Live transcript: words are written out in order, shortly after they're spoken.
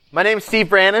My name is Steve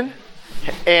Brannon,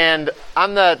 and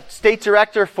I'm the state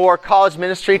director for college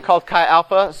ministry called Chi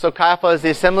Alpha. So Chi Alpha is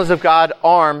the Assemblies of God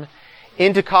arm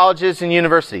into colleges and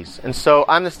universities. And so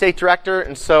I'm the state director,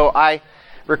 and so I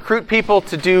recruit people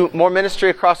to do more ministry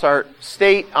across our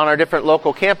state on our different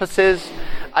local campuses.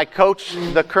 I coach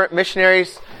the current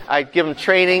missionaries. I give them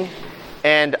training,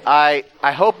 and I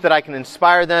hope that I can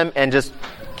inspire them and just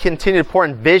continue to pour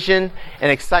in vision and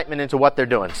excitement into what they're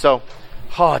doing. So,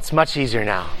 it's much easier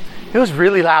now. It was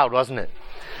really loud, wasn't it?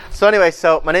 So anyway,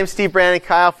 my name's Steve Brannon,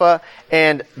 Chi Alpha,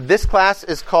 and this class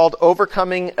is called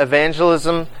Overcoming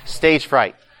Evangelism Stage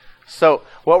Fright. So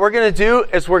what we're going to do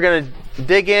is we're going to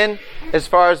dig in as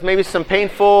far as maybe some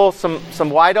painful, some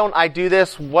why don't I do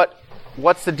this?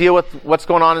 What's the deal with what's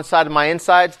going on inside of my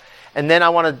insides? And then I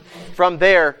want to, from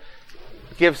there,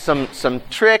 give some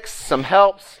tricks, some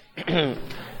helps,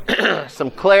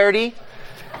 some clarity,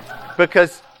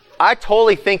 because I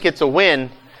totally think it's a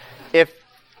win if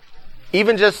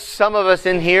even just some of us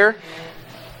in here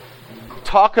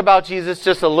talk about Jesus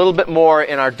just a little bit more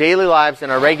in our daily lives,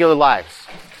 in our regular lives.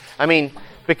 I mean,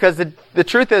 because the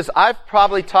truth is, I've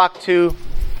probably talked to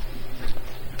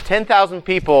 10,000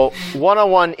 people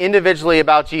one-on-one individually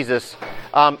about Jesus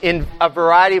in a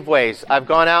variety of ways. I've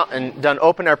gone out and done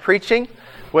open-air preaching,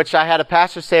 which I had a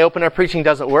pastor say open-air preaching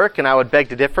doesn't work, and I would beg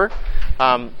to differ.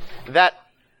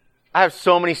 I have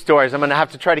so many stories. I'm going to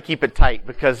have to try to keep it tight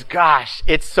because, gosh,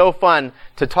 it's so fun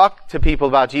to talk to people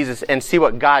about Jesus and see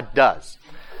what God does.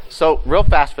 So real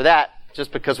fast for that,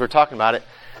 just because we're talking about it,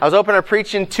 I was open-air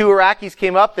preaching. 2 Iraqis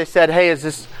came up. They said, hey,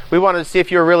 we wanted to see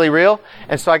if you were really real.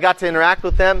 And so I got to interact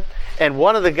with them. And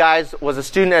one of the guys was a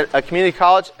student at a community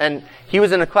college, and he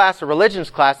was in a religions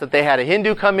class, that they had a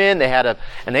Hindu come in, they had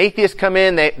an atheist come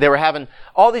in, they were having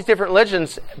all these different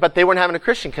religions, but they weren't having a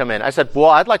Christian come in. I said, well,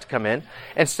 I'd like to come in.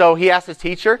 And so he asked his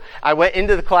teacher. I went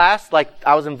into the class, like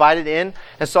I was invited in,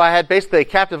 and so I had basically a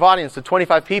captive audience of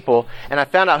 25 people, and I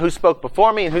found out who spoke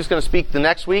before me and who's going to speak the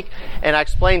next week, and I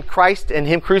explained Christ and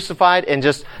Him crucified, and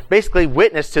just basically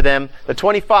witnessed to them, the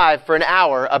 25, for an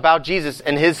hour about Jesus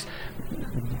and His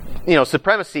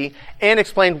supremacy, and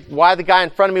explained why the guy in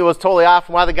front of me was totally off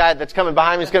and why the guy that's coming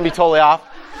behind me is going to be totally off.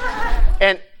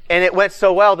 And it went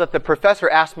so well that the professor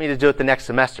asked me to do it the next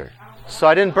semester. So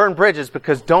I didn't burn bridges,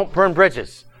 because don't burn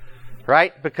bridges,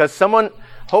 right? Because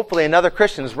hopefully another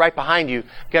Christian is right behind you,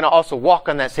 going to also walk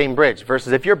on that same bridge.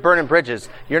 Versus if you're burning bridges,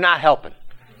 you're not helping.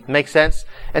 Make sense?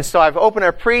 And so I've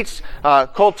open-air preached,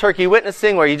 cold turkey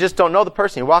witnessing, where you just don't know the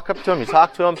person. You walk up to them, you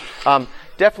talk to them.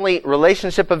 Definitely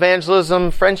relationship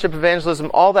evangelism, friendship evangelism,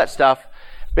 all that stuff.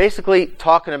 Basically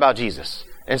talking about Jesus.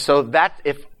 And so that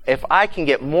if I can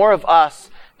get more of us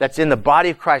that's in the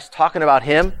body of Christ talking about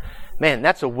Him, man,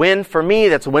 that's a win for me,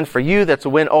 that's a win for you, that's a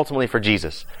win ultimately for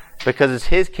Jesus. Because it's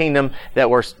His kingdom that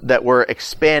we're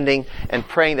expanding and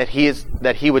praying that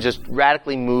He would just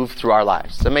radically move through our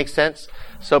lives. Does that make sense?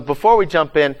 So before we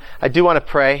jump in, I do want to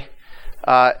pray,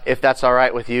 if that's all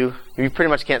right with you. You pretty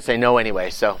much can't say no anyway,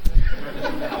 so.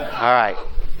 All right.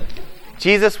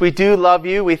 Jesus, we do love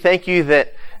You. We thank You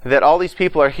that all these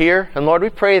people are here. And Lord, we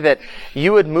pray that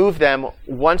You would move them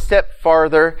one step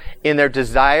farther in their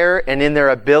desire and in their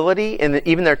ability and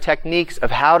even their techniques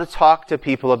of how to talk to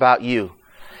people about You.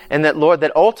 And that, Lord,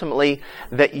 that ultimately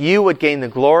that You would gain the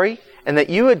glory and that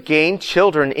You would gain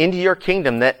children into Your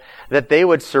kingdom, that they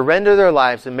would surrender their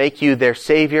lives and make You their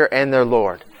Savior and their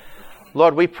Lord.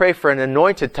 Lord, we pray for an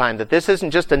anointed time, that this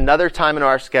isn't just another time in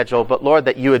our schedule, but Lord,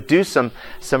 that You would do some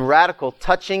radical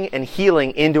touching and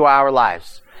healing into our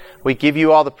lives. We give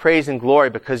You all the praise and glory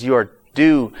because You are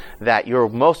due that. You're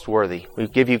most worthy. We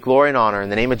give You glory and honor in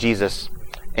the name of Jesus.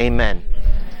 Amen.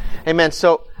 Amen.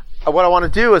 So what I want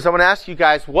to do is I want to ask you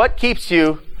guys, what keeps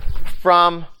you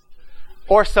from,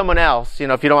 or someone else,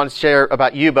 if you don't want to share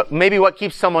about you, but maybe what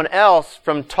keeps someone else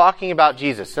from talking about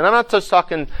Jesus? And I'm not just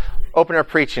talking open-air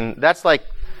preaching. That's like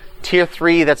tier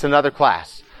 3. That's another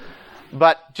class.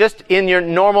 But just in your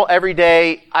normal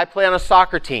everyday, I play on a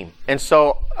soccer team. And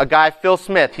so a guy, Phil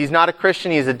Smith, he's not a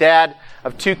Christian. He's a dad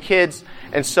of 2 kids.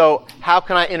 And so how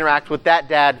can I interact with that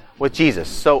dad with Jesus?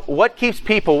 So what keeps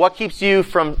you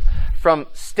from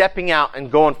stepping out and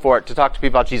going for it to talk to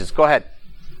people about Jesus? Go ahead.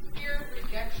 Fear of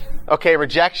rejection. Okay,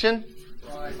 rejection.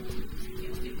 Pride.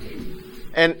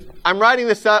 And I'm writing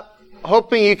this up,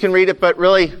 hoping you can read it, but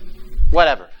really,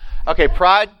 whatever. Okay,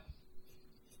 pride.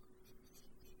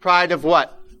 Pride of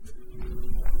what?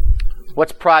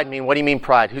 What's pride mean? What do you mean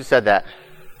pride? Who said that?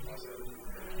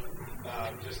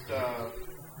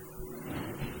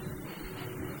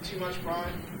 Too much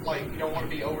pride. Like, you don't want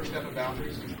to be overstepping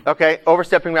boundaries. Okay,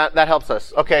 overstepping, that helps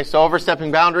us. Okay, so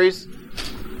overstepping boundaries.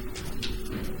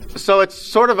 So it's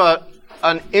sort of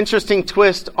an interesting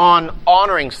twist on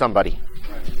honoring somebody.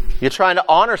 You're trying to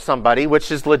honor somebody,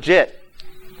 which is legit.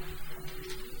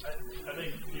 I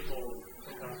think people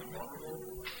sometimes are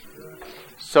vulnerable.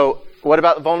 So, what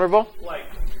about vulnerable? Like,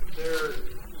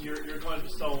 you're going to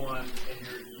someone and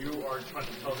you are trying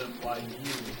to tell them why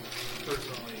you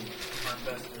personally are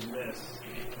invested in this.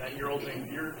 That you're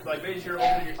opening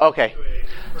yourself Okay. to a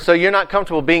person. So you're not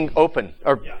comfortable being open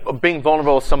or Yeah. being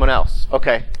vulnerable with someone else.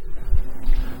 Okay.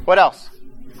 What else?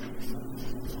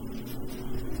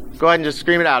 Go ahead and just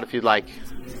scream it out if you'd like.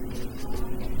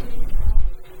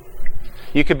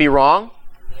 You could be wrong.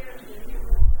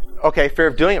 Okay, fear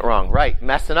of doing it wrong. Right.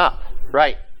 Messing up.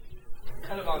 Right.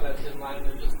 Kind of on that same line,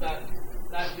 they're just not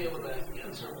be able to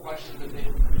answer questions that they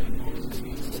used to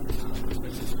be.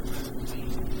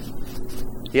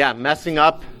 Yeah, messing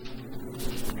up.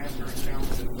 Answering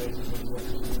challenges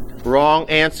basically. Wrong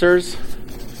answers.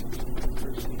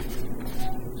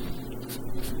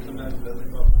 Sometimes it doesn't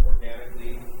come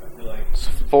organically. I feel like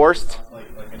Forced. like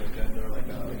an agenda or like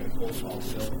a cold call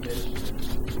sales pitch.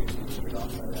 You're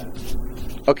off by that.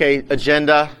 Okay,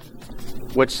 agenda,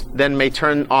 which then may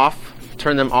turn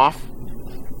them off.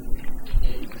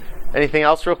 Anything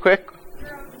else real quick?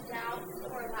 Fear of doubts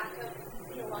or lack of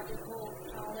theological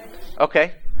knowledge.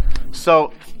 Okay.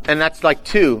 So, and that's like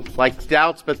two, like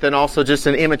doubts, but then also just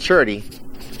an immaturity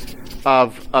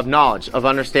of knowledge, of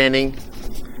understanding,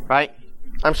 right?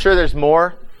 I'm sure there's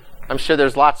more. I'm sure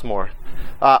there's lots more.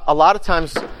 A lot of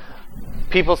times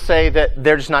people say that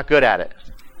they're just not good at it.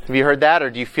 Have you heard that, or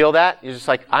do you feel that? You're just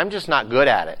like, I'm just not good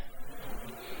at it.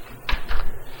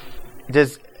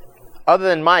 Other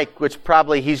than Mike, which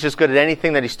probably he's just good at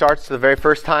anything that he starts the very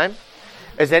first time,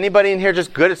 is anybody in here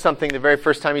just good at something the very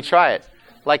first time you try it?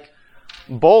 Like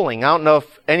bowling. I don't know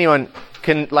if anyone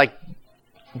can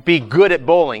be good at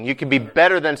bowling. You can be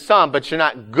better than some, but you're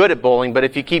not good at bowling. But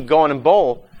if you keep going and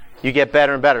bowl, you get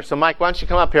better and better. So Mike, why don't you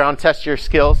come up here? I'll test your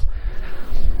skills.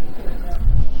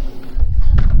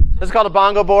 This is called a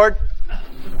bongo board.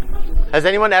 Has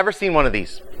anyone ever seen one of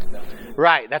these?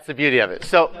 Right, that's the beauty of it.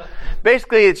 So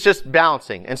basically it's just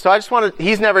balancing. And so I just want to,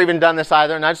 he's never even done this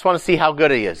either, and I just want to see how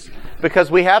good he is.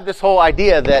 Because we have this whole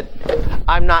idea that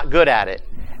I'm not good at it.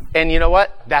 And you know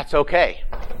what? That's okay.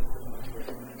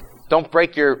 Don't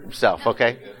break yourself,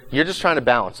 okay? You're just trying to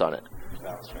balance on it.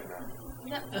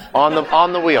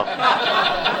 On the wheel.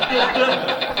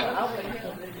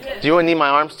 Do you need my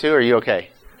arms too, or are you okay?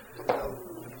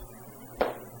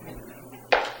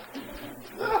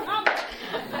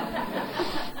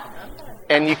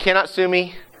 And you cannot sue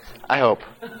me, I hope.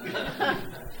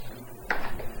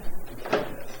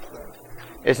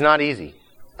 It's not easy.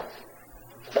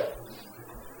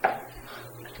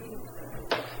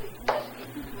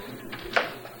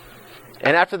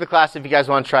 And after the class, if you guys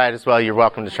want to try it as well, you're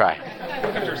welcome to try.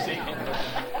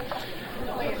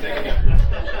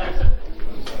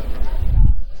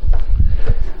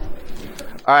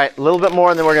 All right, a little bit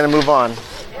more and then we're going to move on.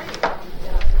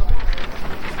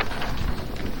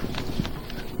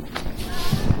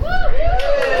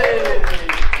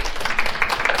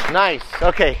 Nice.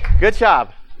 Okay, good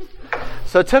job.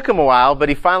 So it took him a while, but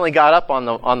he finally got up on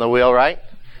the wheel, right?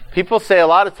 People say a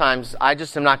lot of times, I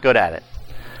just am not good at it.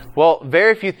 Well,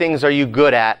 very few things are you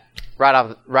good at right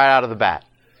out of the bat.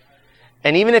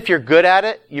 And even if you're good at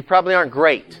it, you probably aren't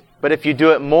great. But if you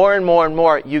do it more and more and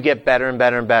more, you get better and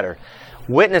better and better.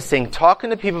 Witnessing, talking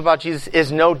to people about Jesus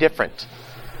is no different.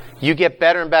 You get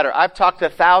better and better. I've talked to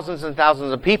thousands and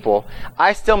thousands of people.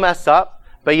 I still mess up.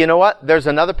 But you know what? There's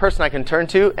another person I can turn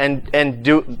to and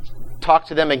talk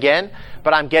to them again.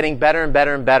 But I'm getting better and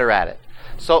better and better at it.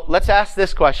 So let's ask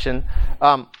this question.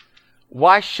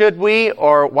 Why should we,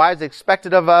 or why is it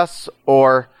expected of us,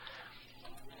 or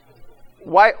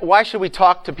why should we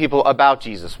talk to people about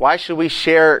Jesus? Why should we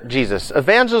share Jesus?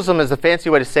 Evangelism is a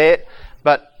fancy way to say it,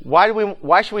 but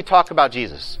why should we talk about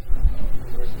Jesus?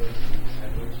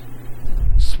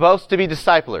 Supposed to be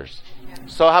disciplers.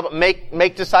 So how about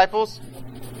make disciples?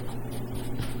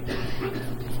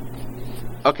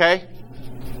 Okay.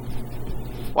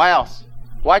 Why else?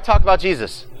 Why talk about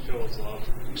Jesus? Show us love.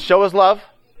 Show us love.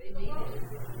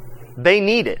 They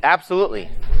need it, absolutely.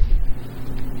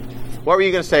 What were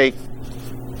you going to say?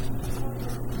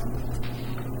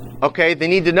 Okay, they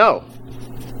need to know.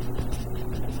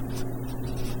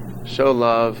 Show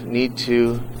love, need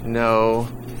to know.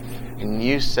 And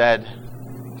you said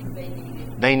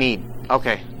they need.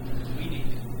 Okay.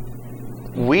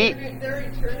 Their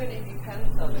eternity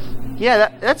depends on it. Yeah,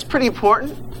 that's pretty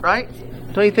important, right?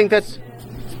 Don't you think that's...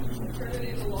 Eternity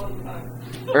is a long time.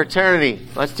 Or eternity.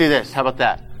 Let's do this. How about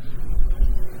that?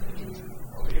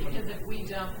 Because if we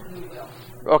jump, we will.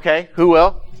 Okay, who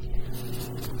will?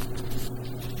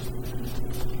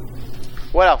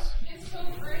 What else? It's so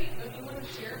great. Don't you want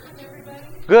to share it with everybody?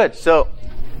 Good. So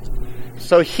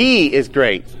he is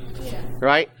great, Yeah.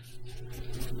 right?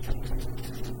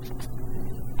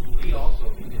 We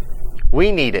also need it.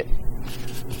 We need it.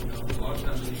 A lot of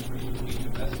times we need the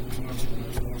message from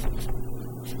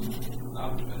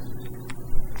not the message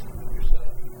yourself.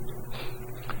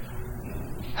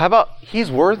 How about he's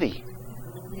worthy?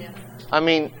 Yeah. I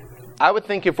mean, I would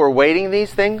think if we're weighting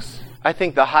these things, I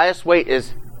think the highest weight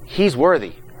is he's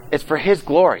worthy. It's for his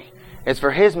glory. It's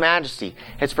for his majesty.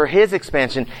 It's for his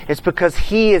expansion. It's because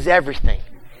he is everything.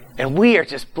 And we are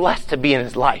just blessed to be in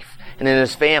his life and in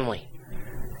his family.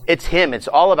 It's him. It's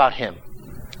all about him.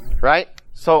 Right?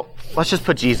 So let's just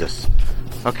put Jesus.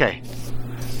 Okay.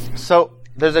 So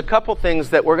there's a couple things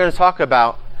that we're going to talk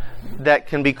about that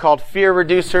can be called fear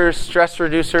reducers, stress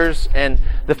reducers. And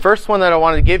the first one that I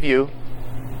want to give you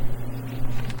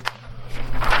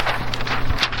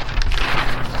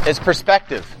is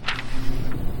perspective.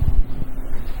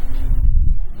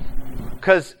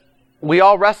 Because we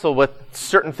all wrestle with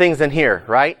certain things in here,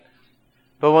 right?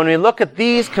 But when we look at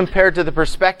these compared to the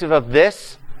perspective of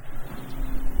this,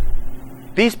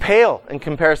 these pale in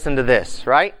comparison to this,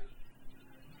 right?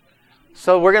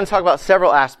 So we're going to talk about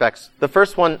several aspects. The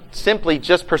first one, simply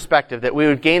just perspective, that we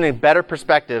would gain a better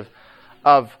perspective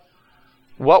of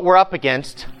what we're up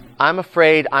against. I'm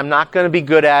afraid I'm not going to be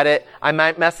good at it. I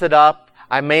might mess it up.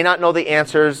 I may not know the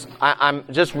answers. I'm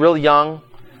just real young.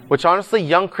 Which honestly,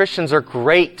 young Christians are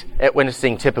great at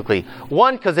witnessing typically.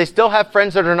 One, because they still have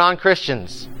friends that are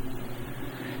non-Christians.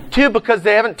 Two, because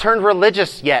they haven't turned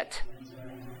religious yet.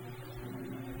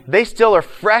 They still are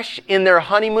fresh in their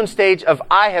honeymoon stage of,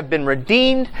 I have been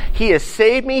redeemed. He has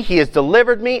saved me. He has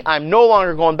delivered me. I'm no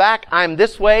longer going back. I'm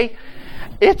this way.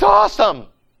 It's awesome.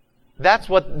 That's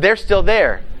what, they're still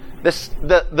there.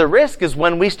 The risk is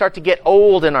when we start to get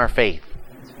old in our faith.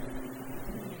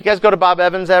 You guys go to Bob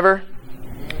Evans ever?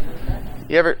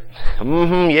 You ever?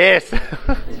 Yes.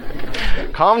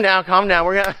 Calm down.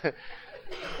 We're gonna.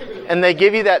 And they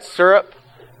give you that syrup,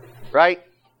 right?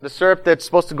 The syrup that's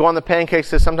supposed to go on the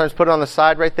pancakes. They sometimes put it on the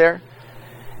side right there.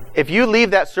 If you leave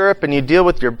that syrup and you deal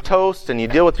with your toast and you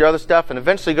deal with your other stuff, and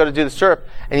eventually you go to do the syrup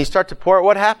and you start to pour it,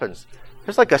 what happens?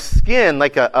 There's like a skin,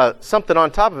 like a something on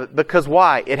top of it. Because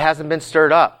why? It hasn't been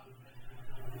stirred up.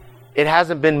 It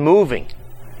hasn't been moving.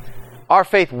 Our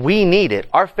faith, we need it.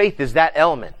 Our faith is that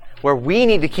element where we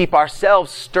need to keep ourselves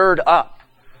stirred up.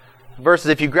 Versus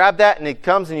if you grab that and it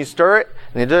comes and you stir it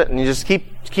and you do it and you just keep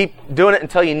doing it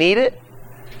until you need it,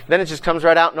 then it just comes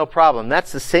right out, no problem.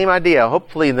 That's the same idea.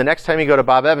 Hopefully the next time you go to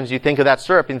Bob Evans, you think of that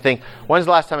syrup and think, when's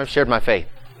the last time I've shared my faith?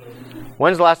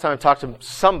 When's the last time I've talked to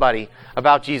somebody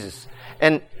about Jesus?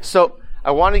 And so I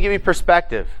want to give you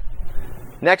perspective.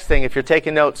 Next thing, if you're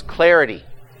taking notes, clarity.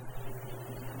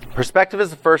 Perspective is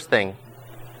the first thing.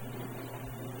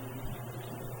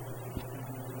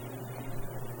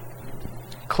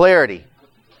 Clarity.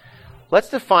 Let's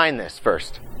define this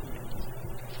first.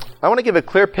 I want to give a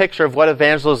clear picture of what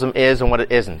evangelism is and what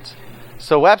it isn't.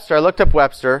 So Webster, I looked up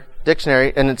Webster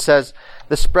dictionary, and it says,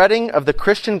 the spreading of the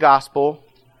Christian gospel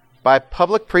by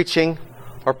public preaching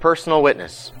or personal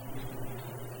witness.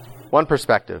 One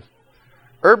perspective.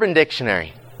 Urban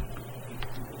Dictionary.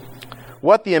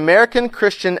 What the American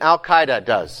Christian Al-Qaeda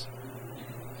does.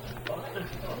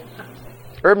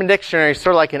 Urban Dictionary is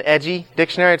sort of like an edgy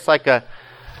dictionary. It's like a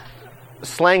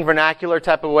slang vernacular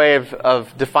type of way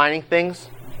of defining things.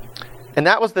 And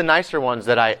that was the nicer ones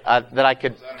that I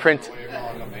could print.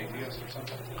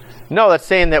 No, that's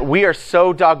saying that we are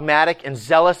so dogmatic and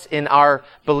zealous in our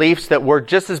beliefs that we're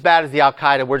just as bad as the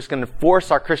Al-Qaeda. We're just going to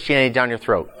force our Christianity down your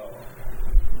throat.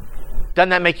 Doesn't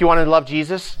that make you want to love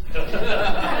Jesus?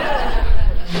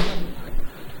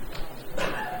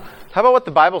 How about what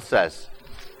the Bible says?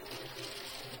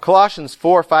 Colossians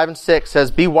 4, 5, and 6 says,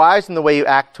 be wise in the way you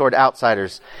act toward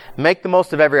outsiders. Make the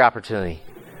most of every opportunity.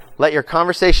 Let your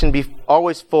conversation be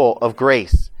always full of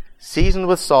grace, seasoned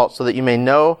with salt, so that you may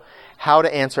know how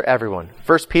to answer everyone.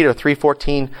 1 Peter 3,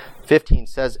 14, 15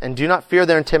 says, and do not fear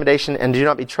their intimidation, and do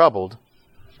not be troubled.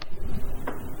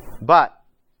 But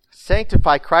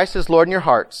sanctify Christ as Lord in your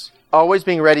hearts, always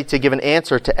being ready to give an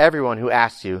answer to everyone who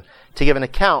asks you, to give an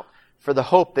account for the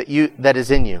hope that is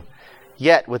in you,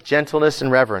 yet with gentleness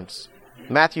and reverence.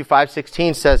 Matthew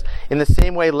 5:16 says, in the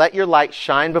same way, let your light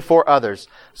shine before others,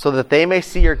 so that they may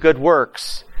see your good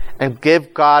works and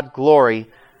give God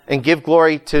glory, and give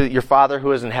glory to your Father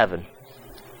who is in heaven.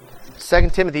 2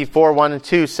 Timothy 4, 1 and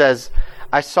 2 says,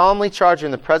 I solemnly charge you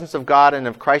in the presence of God and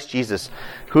of Christ Jesus,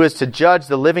 who is to judge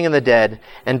the living and the dead,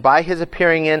 and by his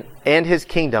appearing in and his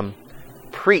kingdom,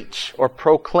 preach or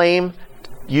proclaim,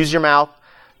 use your mouth,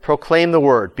 proclaim the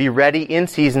word. Be ready in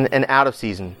season and out of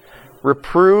season.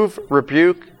 Reprove,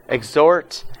 rebuke,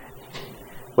 exhort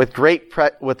with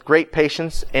great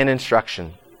patience and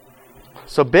instruction.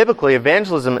 So biblically,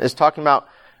 evangelism is talking about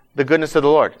the goodness of the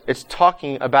Lord. It's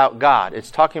talking about God.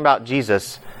 It's talking about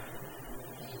Jesus.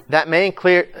 That may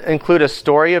include a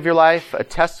story of your life, a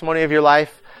testimony of your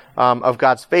life, of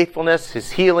God's faithfulness,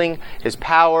 His healing, His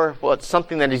power. Well, it's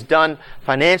something that He's done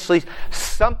financially,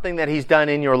 something that He's done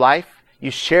in your life.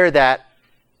 You share that,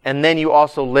 and then you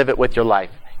also live it with your life.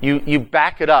 You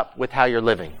back it up with how you're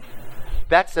living.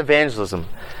 That's evangelism.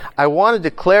 I wanted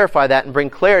to clarify that and bring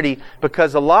clarity,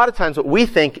 because a lot of times what we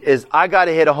think is, I got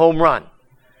to hit a home run.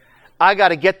 I got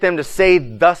to get them to say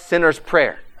the sinner's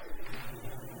prayer.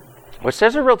 Which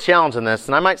there's a real challenge in this,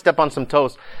 and I might step on some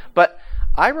toes. But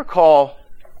I recall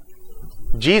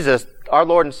Jesus, our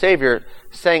Lord and Savior,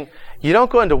 saying, you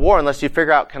don't go into war unless you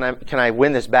figure out, can I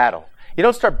win this battle? You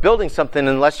don't start building something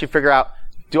unless you figure out,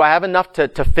 do I have enough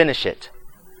to finish it?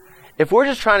 If we're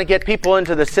just trying to get people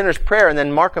into the sinner's prayer and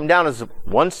then mark them down as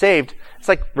one saved, it's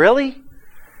like, really?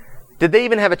 Did they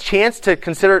even have a chance to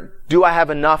consider, do I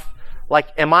have enough? Like,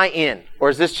 am I in? Or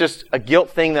is this just a guilt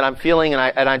thing that I'm feeling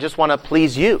and I just want to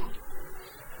please you?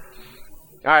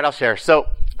 All right, I'll share. So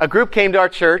a group came to our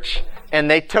church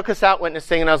and they took us out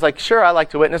witnessing, and I was like, sure, I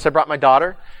like to witness. I brought my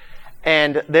daughter,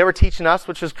 and they were teaching us,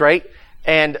 which was great.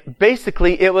 And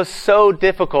basically it was so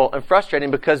difficult and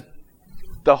frustrating because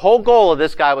the whole goal of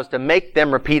this guy was to make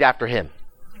them repeat after him.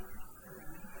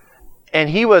 And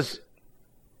he was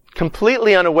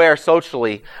completely unaware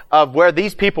socially of where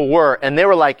these people were. And they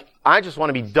were like, I just want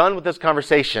to be done with this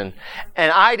conversation.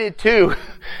 And I did too.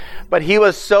 But he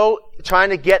was so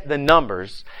trying to get the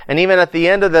numbers. And even at the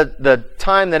end of the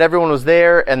time that everyone was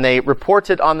there and they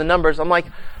reported on the numbers, I'm like,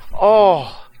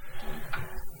 oh,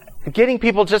 getting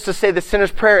people just to say the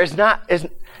sinner's prayer is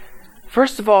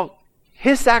first of all,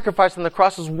 His sacrifice on the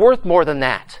cross is worth more than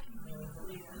that.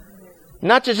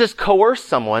 Not to just coerce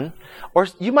someone, or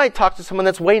you might talk to someone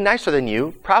that's way nicer than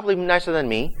you, probably nicer than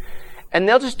me, and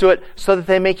they'll just do it so that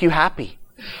they make you happy,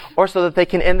 or so that they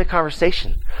can end the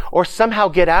conversation, or somehow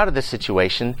get out of the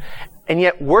situation, and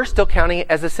yet we're still counting it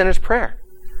as a sinner's prayer.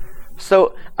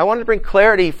 So I wanted to bring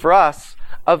clarity for us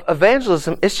of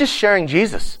evangelism. It's just sharing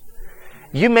Jesus.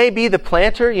 You may be the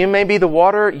planter, you may be the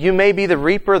waterer, you may be the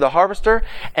reaper, the harvester,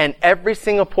 and every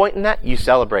single point in that, you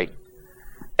celebrate.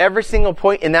 Every single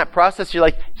point in that process, you're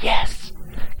like, yes.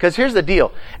 Because here's the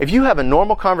deal. If you have a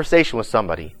normal conversation with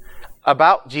somebody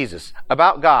about Jesus,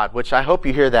 about God, which I hope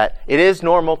you hear that, it is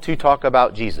normal to talk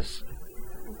about Jesus.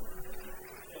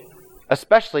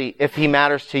 Especially if He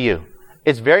matters to you.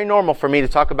 It's very normal for me to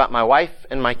talk about my wife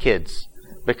and my kids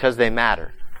because they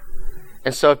matter.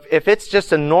 And so if it's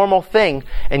just a normal thing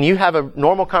and you have a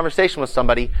normal conversation with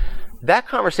somebody, that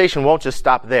conversation won't just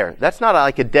stop there. That's not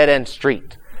like a dead-end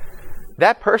street.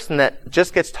 That person that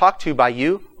just gets talked to by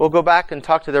you will go back and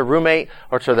talk to their roommate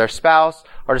or to their spouse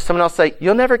or to someone else, say,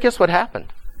 you'll never guess what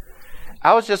happened.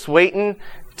 I was just waiting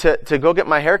to go get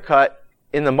my hair cut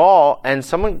in the mall, and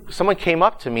someone came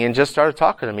up to me and just started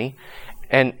talking to me,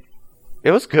 and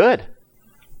it was good.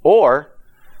 Or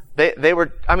they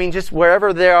were, just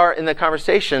wherever they are in the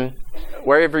conversation,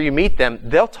 wherever you meet them,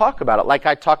 they'll talk about it. Like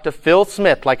I talked to Phil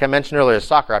Smith, like I mentioned earlier,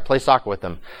 soccer. I play soccer with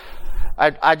him.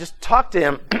 I just talked to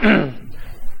him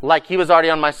like he was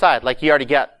already on my side, like he already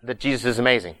got that Jesus is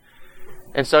amazing.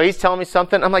 And so he's telling me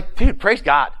something. I'm like, dude, praise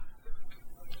God.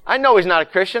 I know he's not a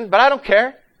Christian, but I don't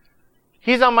care.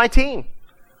 He's on my team.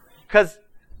 Because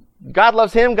God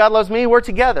loves him, God loves me, we're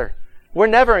together. We're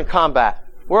never in combat.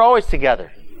 We're always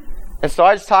together. And so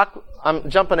I'm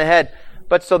jumping ahead.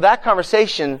 But so that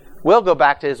conversation will go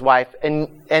back to his wife,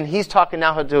 and he's talking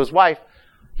now to his wife.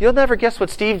 You'll never guess what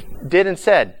Steve did and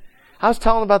said. I was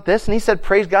telling him about this, and he said,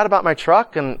 praise God about my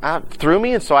truck, and threw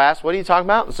me, and so I asked, what are you talking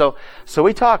about? And so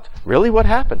we talked. Really, what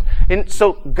happened? And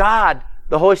so God,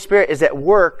 the Holy Spirit, is at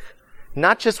work,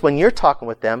 not just when you're talking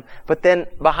with them, but then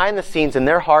behind the scenes in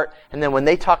their heart, and then when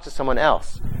they talk to someone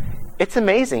else. It's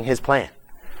amazing, His plan.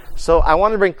 So I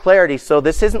want to bring clarity. So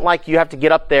this isn't like you have to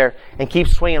get up there and keep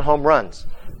swinging home runs.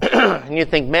 And you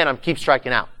think, man, I'm keep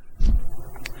striking out.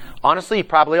 Honestly, you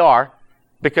probably are,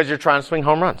 because you're trying to swing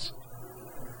home runs.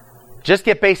 Just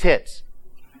get base hits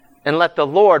and let the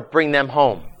Lord bring them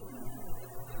home.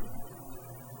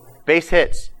 Base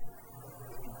hits.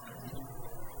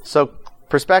 So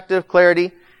perspective,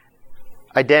 clarity,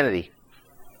 identity.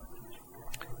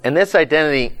 And this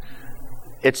identity,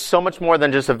 it's so much more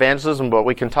than just evangelism, but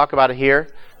we can talk about it here.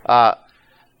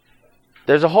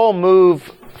 There's a whole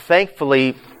move,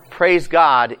 thankfully, praise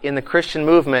God, in the Christian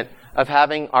movement of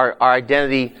having our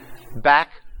identity back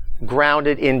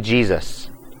grounded in Jesus.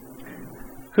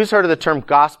 Who's heard of the term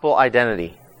gospel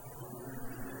identity?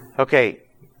 Okay,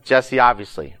 Jesse,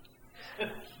 obviously.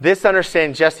 This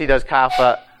understanding, Jesse does Chi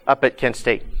Alpha up at Kent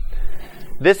State.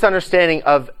 This understanding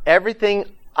of everything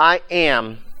I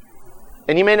am,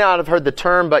 and you may not have heard the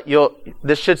term, but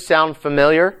this should sound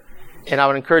familiar, and I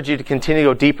would encourage you to continue to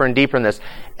go deeper and deeper in this.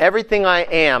 Everything I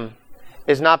am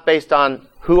is not based on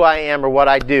who I am or what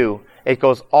I do. It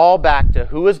goes all back to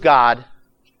who is God,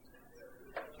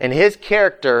 and His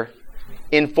character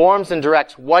informs and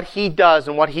directs what He does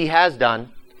and what He has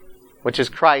done, which is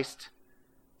Christ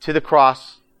to the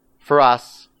cross for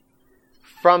us.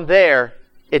 From there,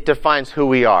 it defines who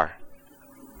we are.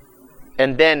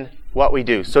 And then what we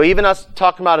do. So even us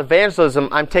talking about evangelism,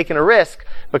 I'm taking a risk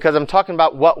because I'm talking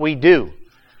about what we do.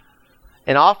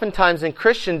 And oftentimes in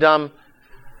Christendom,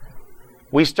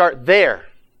 we start there.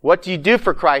 What do you do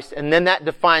for Christ? And then that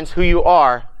defines who you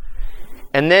are.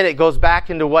 And then it goes back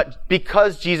into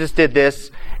because Jesus did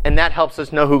this, and that helps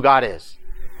us know who God is.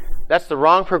 That's the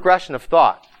wrong progression of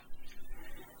thought.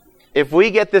 If we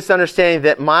get this understanding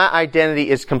that my identity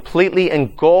is completely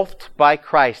engulfed by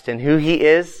Christ and who He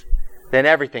is, then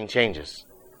everything changes.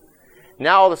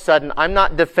 Now all of a sudden, I'm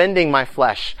not defending my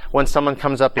flesh when someone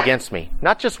comes up against me.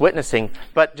 Not just witnessing,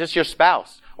 but just your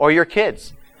spouse or your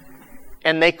kids.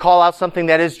 And they call out something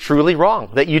that is truly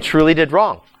wrong, that you truly did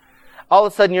wrong. All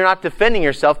of a sudden, you're not defending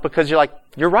yourself because you're like,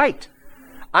 you're right.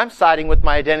 I'm siding with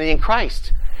my identity in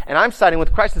Christ. And I'm siding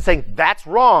with Christ and saying, that's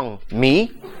wrong,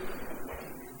 me.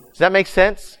 Does that make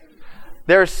sense?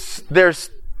 There's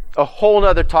a whole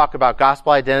other talk about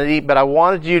gospel identity, but I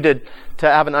wanted you to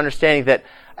have an understanding that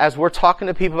as we're talking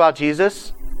to people about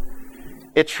Jesus,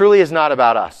 it truly is not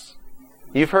about us.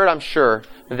 You've heard, I'm sure,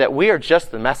 that we are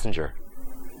just the messenger.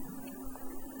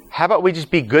 How about we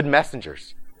just be good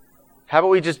messengers? How about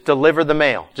we just deliver the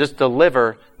mail? Just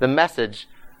deliver the message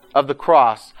of the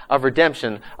cross, of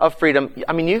redemption, of freedom.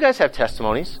 I mean, you guys have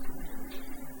testimonies.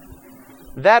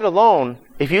 That alone,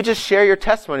 if you just share your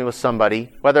testimony with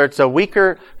somebody, whether it's a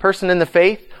weaker person in the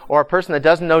faith or a person that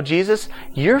doesn't know Jesus,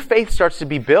 your faith starts to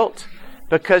be built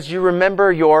because you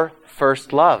remember your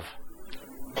first love.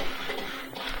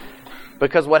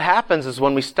 Because what happens is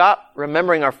when we stop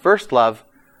remembering our first love,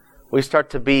 we start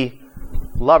to be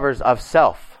lovers of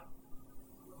self.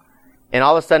 And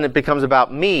all of a sudden it becomes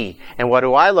about me and what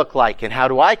do I look like and how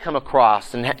do I come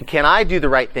across and can I do the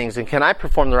right things and can I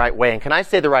perform the right way and can I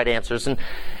say the right answers? And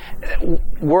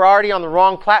we're already on the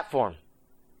wrong platform.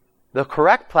 The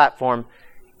correct platform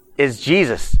is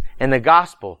Jesus and the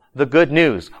gospel, the good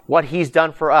news, what He's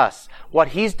done for us. What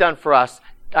He's done for us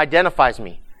identifies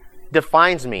me,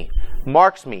 defines me,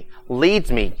 marks me,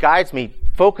 leads me, guides me,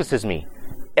 focuses me.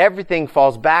 Everything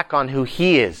falls back on who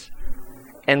He is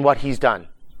and what He's done.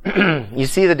 You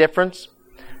see the difference?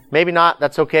 Maybe not,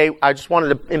 that's okay. I just wanted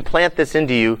to implant this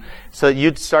into you so that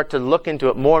you'd start to look into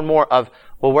it more and more of,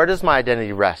 well, where does my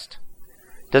identity rest?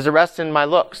 Does it rest in my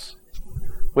looks?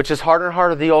 Which is harder and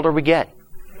harder the older we get.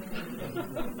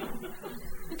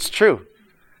 It's true.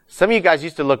 Some of you guys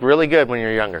used to look really good when you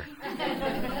were younger.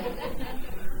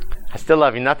 I still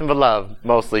love you, nothing but love,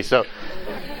 mostly. So,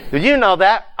 did you know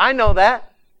that? I know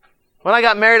that. When I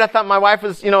got married, I thought my wife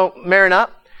was, marrying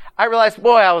up. I realized,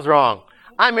 boy, I was wrong.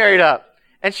 I married up.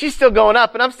 And she's still going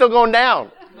up, and I'm still going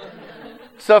down.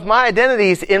 So if my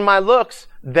identity's in my looks,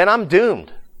 then I'm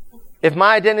doomed. If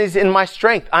my identity's in my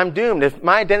strength, I'm doomed. If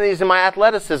my identity's in my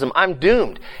athleticism, I'm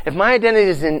doomed. If my identity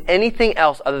is in anything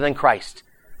else other than Christ,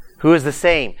 who is the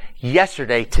same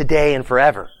yesterday, today, and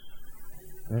forever,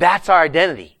 that's our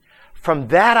identity. From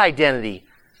that identity,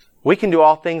 we can do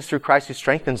all things through Christ who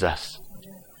strengthens us.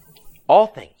 All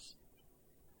things.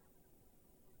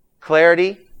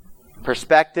 Clarity,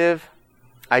 perspective,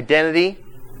 identity.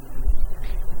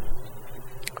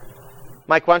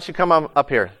 Mike, why don't you come up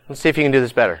here? Let's see if you can do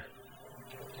this better.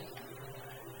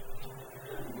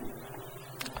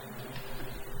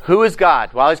 Who is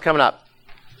God? While he's coming up.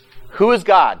 Who is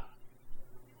God?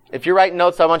 If you're writing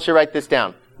notes, I want you to write this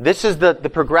down. This is the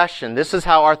progression. This is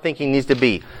how our thinking needs to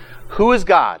be. Who is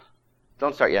God?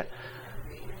 Don't start yet.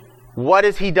 What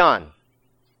has He done?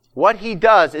 What He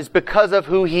does is because of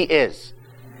who He is.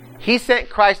 He sent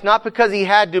Christ not because He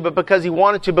had to, but because He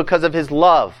wanted to, because of His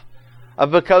love,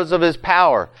 because of His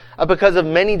power, because of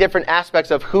many different aspects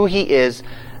of who He is.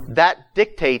 That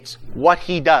dictates what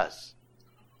He does.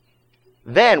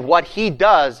 Then what He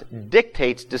does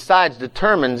dictates, decides,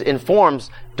 determines, informs,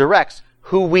 directs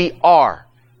who we are.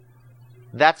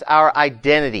 That's our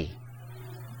identity.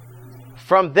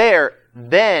 From there,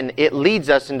 then it leads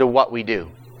us into what we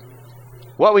do.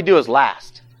 What we do is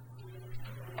last.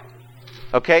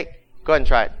 Okay? Go ahead and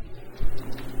try it.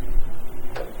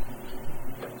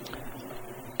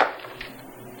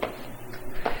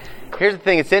 Here's the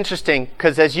thing, it's interesting,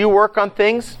 because as you work on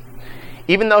things,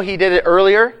 even though he did it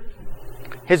earlier,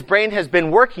 his brain has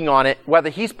been working on it, whether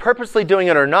he's purposely doing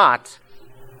it or not,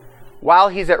 while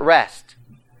he's at rest.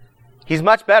 He's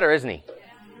much better, isn't he?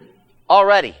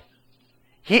 Already.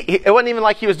 It wasn't even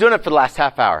like he was doing it for the last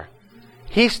half hour.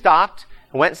 He stopped,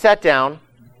 went and sat down,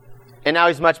 and now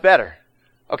he's much better.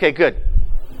 Okay, good.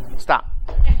 Stop.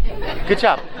 Good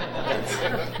job.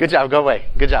 Good job. Go away.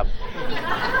 Good job.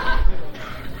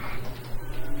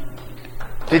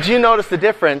 Did you notice the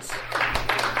difference?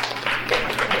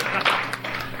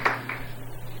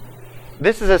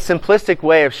 This is a simplistic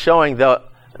way of showing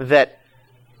that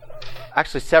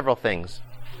actually several things.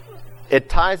 It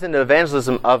ties into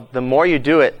evangelism of the more you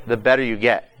do it, the better you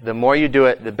get. The more you do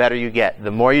it, the better you get.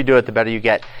 The more you do it, the better you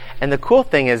get. And the cool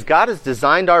thing is God has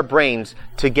designed our brains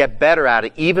to get better at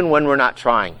it even when we're not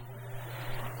trying.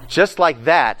 Just like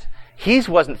that, he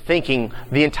wasn't thinking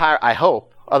the entire, I hope,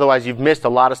 otherwise you've missed a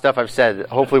lot of stuff I've said that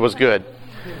hopefully was good.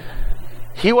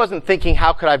 He wasn't thinking,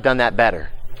 how could I have done that better?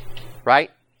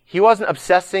 Right? He wasn't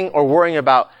obsessing or worrying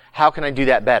about, how can I do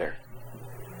that better?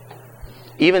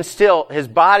 Even still, his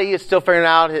body is still figuring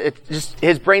out,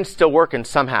 his brain's still working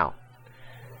somehow.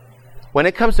 When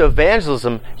it comes to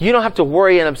evangelism, you don't have to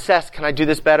worry and obsess, can I do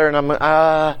this better?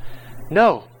 And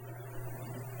no.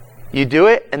 You do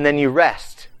it and then you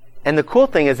rest. And the cool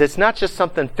thing is, it's not just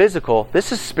something physical,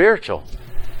 this is spiritual.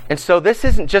 And so this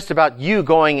isn't just about you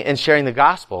going and sharing the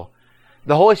gospel.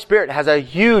 The Holy Spirit has a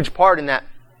huge part in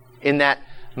that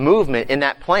movement, in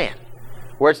that plan.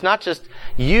 Where it's not just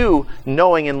you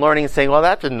knowing and learning and saying, well,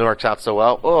 that didn't work out so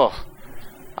well. Oh,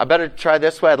 I better try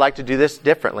this way. I'd like to do this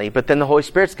differently. But then the Holy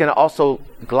Spirit's going to also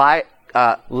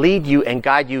lead you and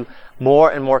guide you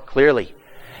more and more clearly.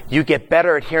 You get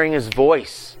better at hearing His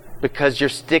voice because you're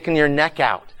sticking your neck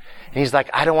out. And He's like,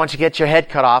 I don't want you to get your head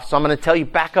cut off, so I'm going to tell you,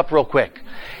 back up real quick.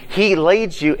 He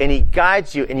leads you and He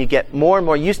guides you, and you get more and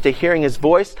more used to hearing His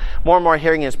voice, more and more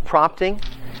hearing His prompting.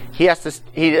 He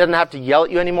doesn't have to yell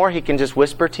at you anymore. He can just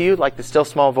whisper to you, like the still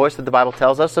small voice that the Bible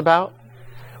tells us about,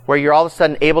 where you're all of a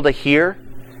sudden able to hear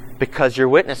because you're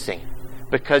witnessing,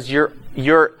 because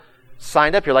you're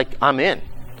signed up. You're like, I'm in.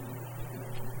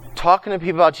 Talking to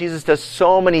people about Jesus does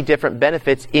so many different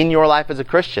benefits in your life as a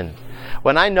Christian.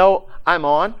 When I know I'm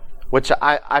on, which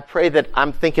I pray that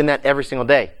I'm thinking that every single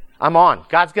day. I'm on.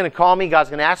 God's going to call me. God's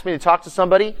going to ask me to talk to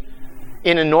somebody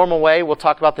in a normal way. We'll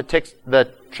talk about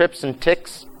the trips and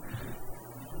ticks.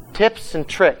 Tips and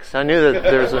tricks. I knew that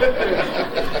there's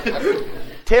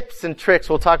tips and tricks.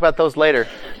 We'll talk about those later.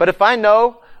 But if I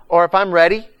know, or if I'm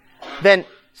ready, then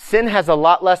sin has a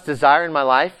lot less desire in my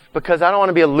life, because I don't want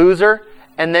to be a loser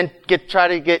and then try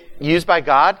to get used by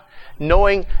God,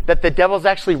 knowing that the devil's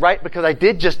actually right because I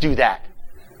did just do that.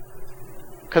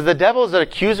 Because the devil is an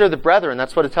accuser of the brethren.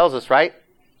 That's what it tells us, right?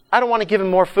 I don't want to give him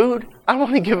more food. I don't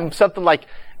want to give him something like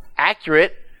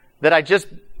accurate that I just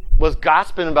was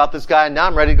gossiping about this guy, and now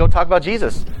I'm ready to go talk about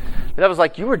Jesus. The devil's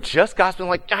like, you were just gossiping.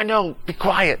 Like, I know, be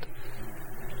quiet.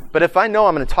 But if I know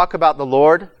I'm going to talk about the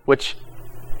Lord, which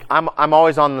I'm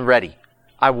always on the ready,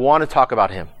 I want to talk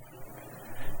about Him,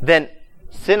 then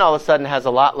sin all of a sudden has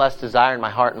a lot less desire in my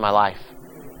heart and my life.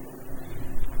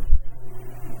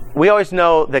 We always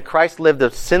know that Christ lived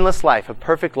a sinless life, a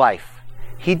perfect life.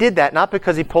 He did that not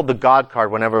because He pulled the God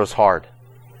card whenever it was hard.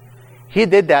 He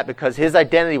did that because His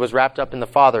identity was wrapped up in the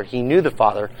Father. He knew the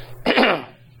Father. And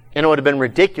it would have been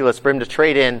ridiculous for Him to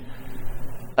trade in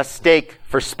a steak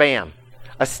for Spam,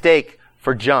 a steak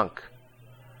for junk.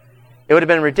 It would have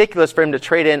been ridiculous for Him to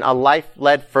trade in a life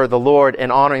led for the Lord and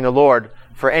honoring the Lord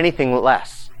for anything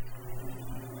less.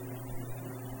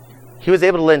 He was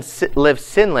able to live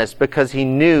sinless because He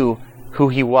knew who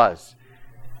He was.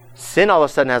 Sin all of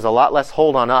a sudden has a lot less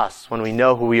hold on us when we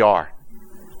know who we are.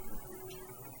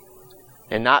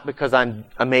 And not because I'm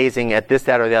amazing at this,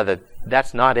 that, or the other.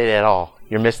 That's not it at all.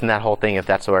 You're missing that whole thing if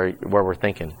that's where we're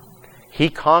thinking. He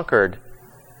conquered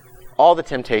all the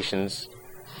temptations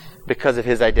because of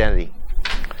His identity.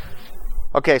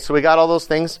 Okay, so we got all those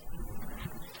things.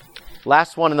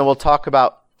 Last one, and then we'll talk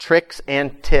about tricks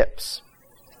and tips.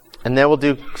 And then we'll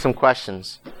do some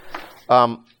questions.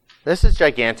 This is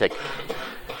gigantic.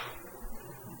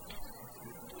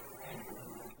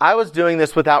 I was doing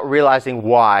this without realizing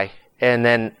why. And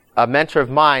then a mentor of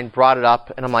mine brought it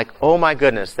up, and I'm like, oh my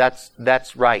goodness,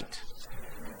 that's right.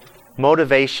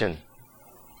 Motivation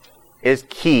is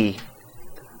key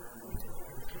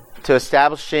to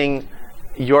establishing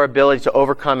your ability to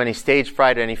overcome any stage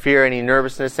fright, any fear, any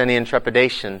nervousness, any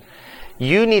intrepidation.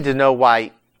 You need to know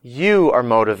why you are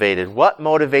motivated. What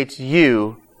motivates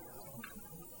you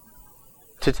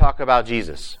to talk about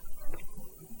Jesus?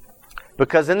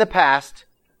 Because in the past,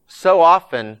 so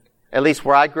often, at least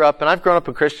where I grew up, and I've grown up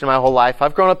a Christian my whole life.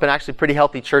 I've grown up in actually pretty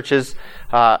healthy churches.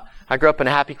 I grew up in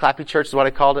a happy clappy church is what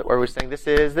I called it, where we sang, "This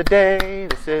is the day."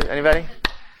 This is, anybody?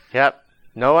 Yep.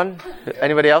 No one?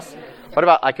 Anybody else? What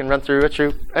about, "I can run through a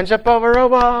troop and jump over a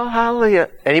wall, hallelujah"?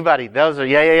 Anybody? Those are,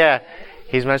 yeah.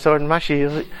 "He's my sword and my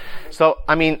shield." So,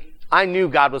 I mean, I knew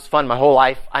God was fun my whole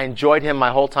life. I enjoyed Him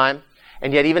my whole time.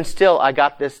 And yet even still, I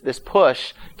got this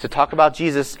push to talk about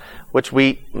Jesus, which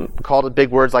we called it big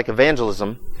words like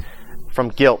evangelism, from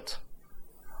guilt,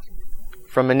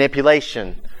 from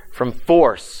manipulation, from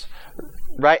force.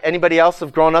 Right? Anybody else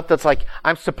have grown up that's like,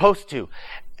 "I'm supposed to.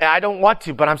 I don't want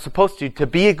to, but I'm supposed to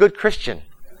be a good Christian."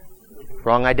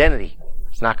 Wrong identity.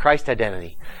 It's not Christ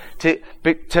identity.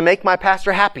 To make my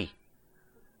pastor happy.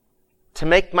 To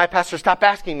make my pastor stop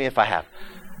asking me if I have.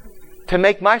 To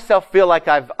make myself feel like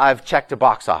I've checked a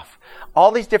box off.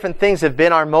 All these different things have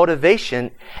been our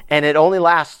motivation, and it only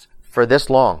lasts for this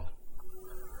long.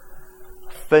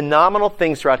 Phenomenal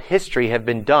things throughout history have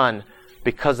been done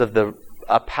because of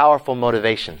a powerful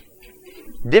motivation.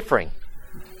 Differing.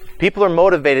 People are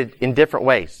motivated in different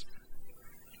ways.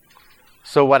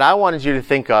 So what I wanted you to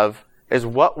think of is,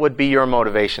 what would be your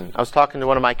motivation? I was talking to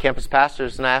one of my campus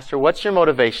pastors and I asked her, "What's your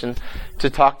motivation to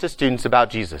talk to students about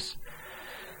Jesus?"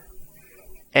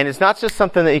 And it's not just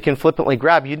something that you can flippantly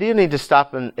grab. You do need to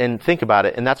stop and think about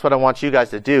it. And that's what I want you guys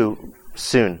to do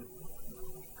soon.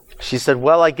 She said,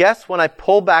 "Well, I guess when I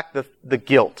pull back the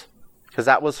guilt," because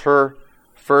that was her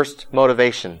first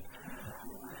motivation.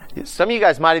 Some of you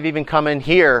guys might have even come in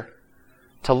here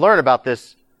to learn about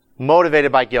this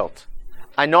motivated by guilt.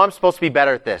 "I know I'm supposed to be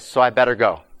better at this, so I better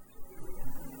go."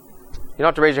 You don't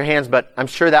have to raise your hands, but I'm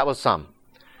sure that was some.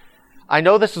 "I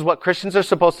know this is what Christians are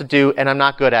supposed to do, and I'm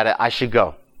not good at it. I should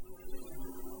go."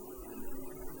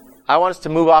 I want us to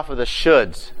move off of the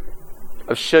shoulds,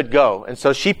 of should go. And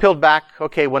so she peeled back,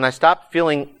 okay, when I stopped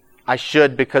feeling I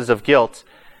should because of guilt,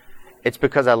 it's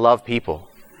because I love people.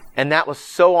 And that was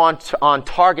so on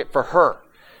target for her,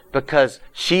 because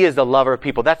she is a lover of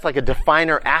people. That's like a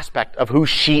definer aspect of who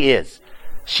she is.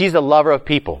 She's a lover of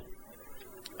people.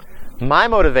 My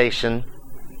motivation,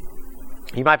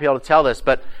 you might be able to tell this,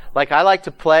 but like I like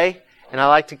to play, and I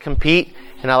like to compete,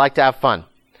 and I like to have fun.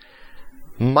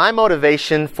 My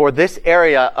motivation for this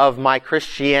area of my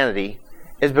Christianity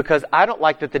is because I don't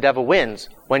like that the devil wins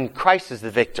when Christ is the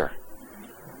victor.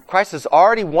 Christ has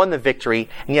already won the victory,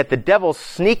 and yet the devil's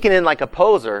sneaking in like a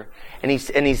poser, and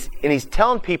he's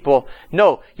telling people,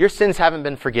 "No, your sins haven't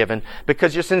been forgiven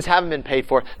because your sins haven't been paid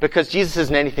for because Jesus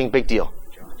isn't anything big deal."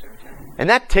 And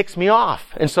that ticks me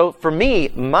off. And so for me,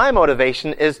 my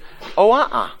motivation is,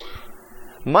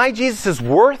 my Jesus is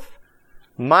worth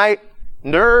my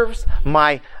nerves,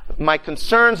 my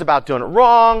concerns about doing it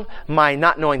wrong, my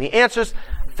not knowing the answers.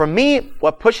 For me,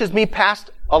 what pushes me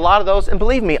past a lot of those, and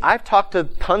believe me, I've talked to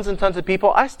tons and tons of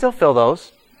people, I still feel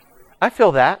those. I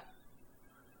feel that.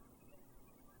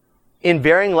 In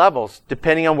varying levels,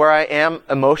 depending on where I am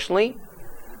emotionally,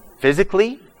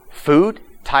 physically, food,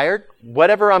 tired,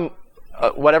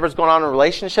 whatever's going on in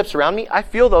relationships around me, I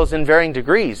feel those in varying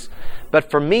degrees. But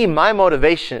for me, my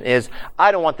motivation is,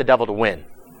 I don't want the devil to win.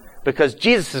 Because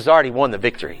Jesus has already won the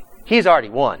victory. He's already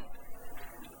won.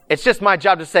 It's just my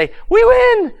job to say, "We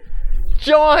win!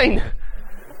 Join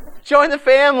the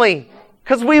family.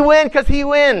 Because we win, because He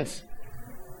wins."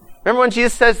 Remember when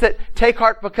Jesus says that, "Take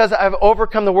heart because I've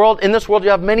overcome the world. In this world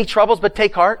you have many troubles, but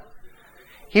take heart."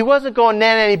 He wasn't going,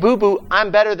 "Nanny boo boo,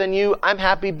 I'm better than you, I'm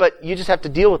happy, but you just have to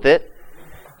deal with it."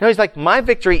 No, He's like, my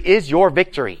victory is your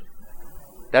victory.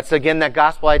 That's again that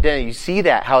gospel identity. You see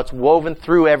that, how it's woven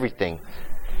through everything.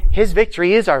 His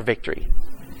victory is our victory.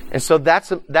 And so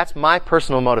that's my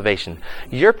personal motivation.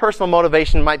 Your personal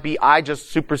motivation might be, I just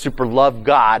super love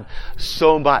God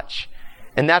so much.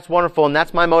 And that's wonderful, and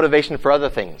that's my motivation for other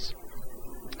things.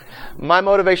 My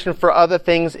motivation for other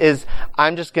things is,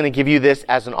 I'm just going to give you this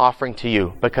as an offering to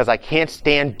you because I can't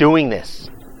stand doing this.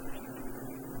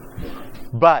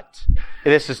 But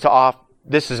this is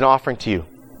an offering to you.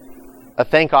 A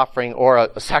thank offering or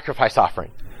a sacrifice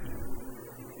offering.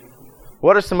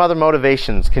 What are some other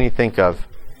motivations can you think of?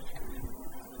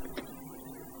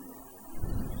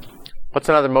 What's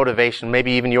another motivation?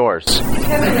 Maybe even yours.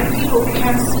 Because people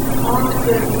cast off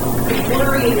the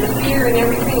worry and the fear and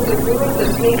everything that ruins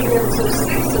us, making them so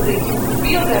sick so they can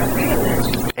feel that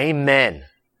freedom. Amen.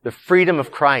 The freedom of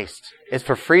Christ is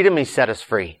for freedom He set us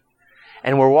free.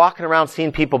 And we're walking around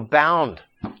seeing people bound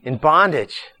in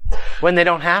bondage when they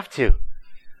don't have to.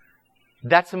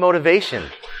 That's a motivation.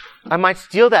 I might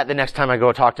steal that the next time I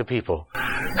go talk to people.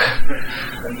 I've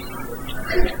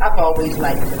always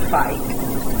liked to fight.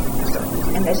 So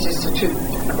And that's just the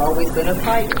truth. I've always been a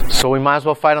fighter. So we might as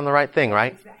well fight on the right thing,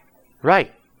 right?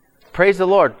 Right. Praise the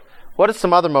Lord. What are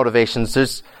some other motivations?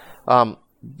 There's,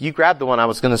 you grabbed the one I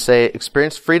was going to say,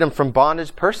 experience freedom from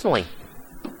bondage personally.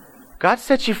 God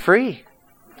sets you free.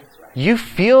 You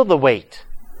feel the weight.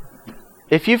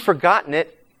 If you've forgotten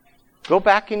it, go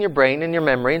back in your brain and your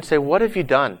memory and say, what have you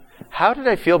done? How did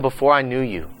I feel before I knew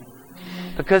you?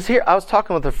 Because here, I was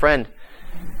talking with a friend.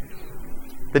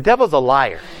 The devil's a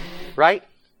liar, right?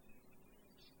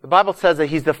 The Bible says that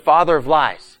he's the father of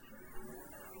lies.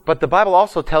 But the Bible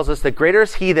also tells us that greater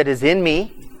is he that is in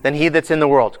me than he that's in the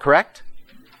world, correct?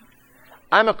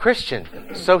 I'm a Christian,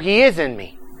 so he is in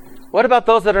me. What about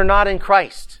those that are not in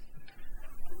Christ?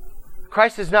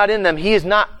 Christ is not in them.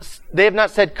 They have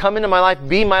not said, come into my life,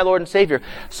 be my Lord and Savior.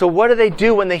 So what do they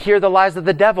do when they hear the lies of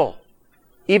the devil?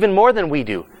 Even more than we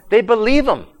do. They believe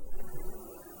them.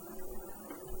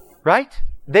 Right?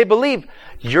 They believe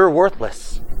you're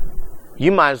worthless.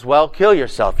 You might as well kill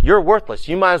yourself. You're worthless.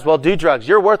 You might as well do drugs.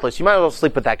 You're worthless. You might as well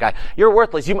sleep with that guy. You're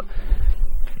worthless.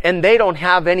 And they don't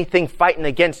have anything fighting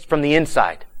against from the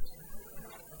inside.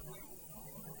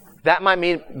 That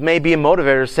may be a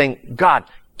motivator saying, God,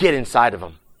 get inside of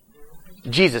them.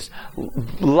 Jesus,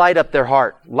 light up their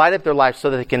heart, light up their life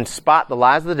so that they can spot the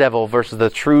lies of the devil versus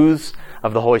the truths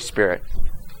of the Holy Spirit.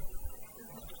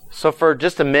 So for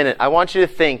just a minute, I want you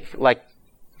to think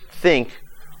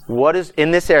what is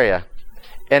in this area.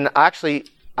 And actually,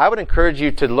 I would encourage you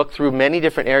to look through many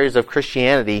different areas of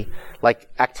Christianity, like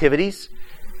activities,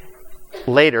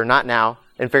 later, not now,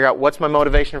 and figure out what's my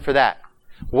motivation for that.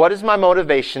 What is my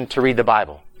motivation to read the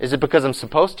Bible? Is it because I'm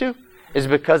supposed to? Is it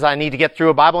because I need to get through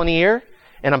a Bible in a year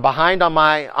and I'm behind on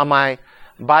my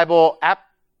Bible app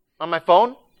on my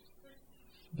phone?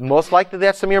 Most likely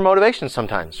that's some of your motivations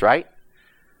sometimes, right?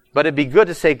 But it'd be good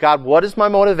to say, God, what is my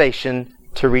motivation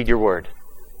to read your word?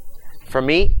 For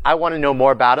me, I want to know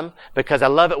more about him because I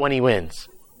love it when he wins.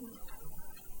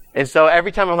 And so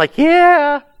every time I'm like,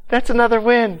 yeah, that's another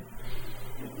win.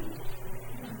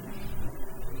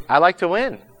 I like to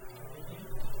win.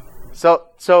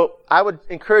 So I would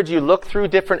encourage you, look through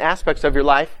different aspects of your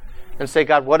life and say,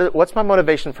 God, what's my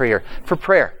motivation for here? For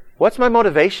prayer. What's my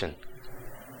motivation?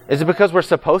 Is it because we're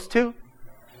supposed to?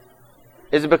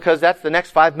 Is it because that's the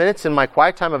next 5 minutes in my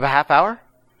quiet time of a half hour?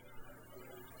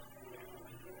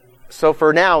 So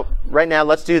for now, right now,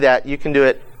 let's do that. You can do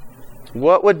it.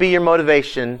 What would be your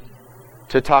motivation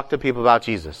to talk to people about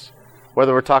Jesus?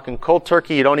 Whether we're talking cold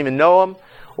turkey, you don't even know them,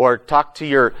 or talk to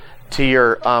your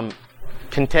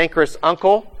cantankerous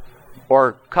uncle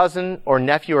or cousin or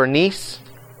nephew or niece.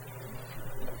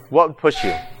 What would push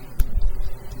you?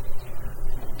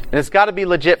 And it's got to be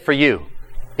legit for you.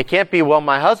 It can't be, well,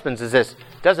 my husband's is this.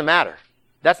 Doesn't matter.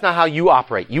 That's not how you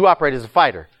operate. You operate as a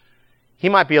fighter. He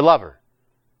might be a lover.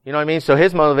 You know what I mean? So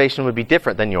his motivation would be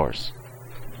different than yours.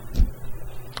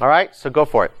 All right? So go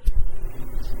for it.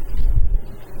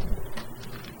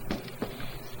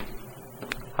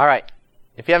 All right.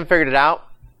 If you haven't figured it out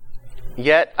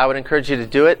yet, I would encourage you to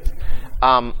do it.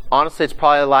 Honestly, it's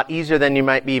probably a lot easier than you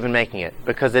might be even making it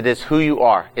because it is who you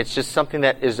are. It's just something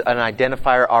that is an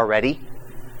identifier already.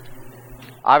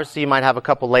 Obviously, you might have a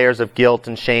couple layers of guilt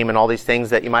and shame and all these things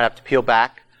that you might have to peel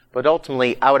back. But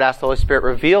ultimately, I would ask the Holy Spirit,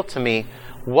 reveal to me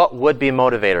what would be a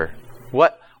motivator.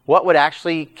 What would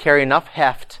actually carry enough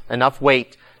heft, enough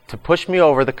weight to push me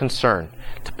over the concern,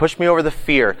 to push me over the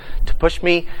fear, to push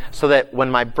me so that when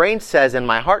my brain says and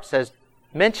my heart says,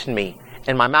 mention me,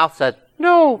 and my mouth says,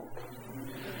 no,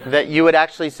 that you would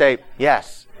actually say,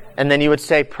 yes. And then you would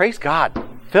say, praise God.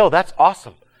 Phil, that's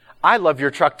awesome. I love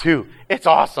your truck too. It's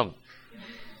awesome.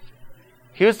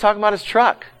 He was talking about his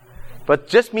truck. But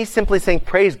just me simply saying,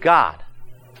 praise God,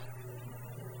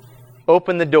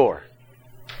 open the door.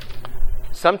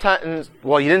 Sometimes,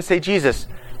 well, you didn't say Jesus.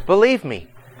 Believe me,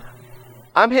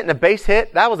 I'm hitting a base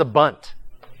hit. That was a bunt.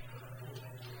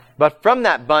 But from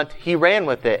that bunt, he ran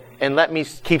with it and let me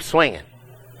keep swinging.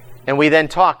 And we then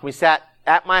talked. We sat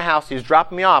at my house. He was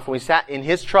dropping me off. And we sat in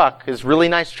his truck, his really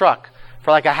nice truck,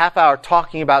 for like a half hour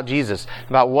talking about Jesus,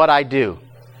 about what I do.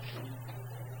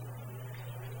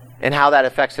 And how that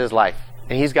affects his life.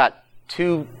 And he's got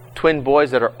 2 twin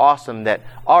boys that are awesome, that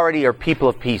already are people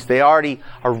of peace. They already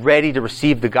are ready to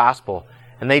receive the gospel.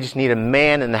 And they just need a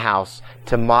man in the house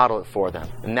to model it for them.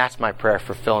 And that's my prayer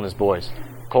for Phil and his boys,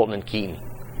 Colton and Keaton.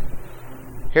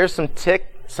 Here's here's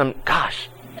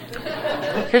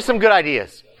some good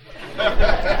ideas.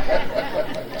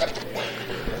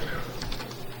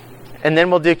 And then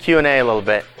we'll do Q&A a little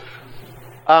bit.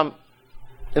 And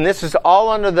this is all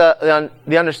under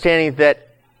the understanding that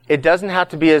it doesn't have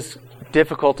to be as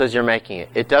difficult as you're making it.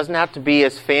 It doesn't have to be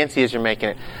as fancy as you're making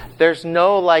it. There's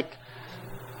no like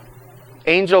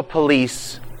angel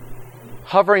police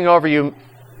hovering over you,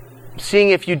 seeing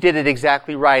if you did it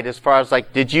exactly right, as far as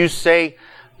like, did you say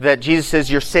that Jesus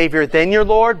is your Savior, then your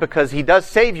Lord? Because He does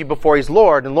save you before He's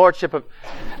Lord, and Lordship of...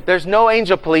 There's no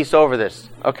angel police over this,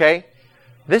 okay?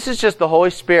 This is just the Holy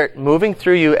Spirit moving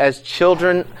through you as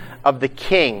children of the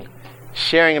King,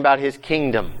 sharing about His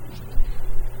kingdom.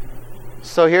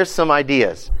 So here's some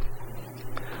ideas.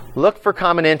 Look for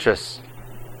common interests.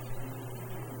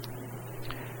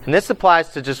 And this applies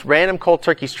to just random cold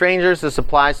turkey strangers. This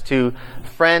applies to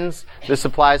friends. This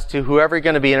applies to whoever you're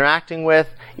going to be interacting with,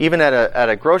 even at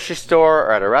a grocery store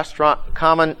or at a restaurant.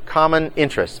 Common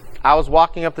interests. I was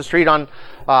walking up the street on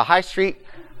High Street,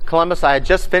 Columbus. I had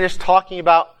just finished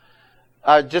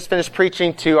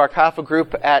preaching to our Alpha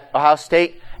group at Ohio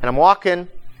State, and I'm walking,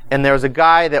 and there was a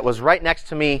guy that was right next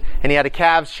to me, and he had a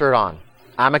Cavs shirt on.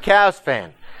 I'm a Cavs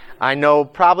fan. I know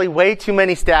probably way too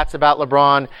many stats about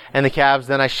LeBron and the Cavs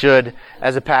than I should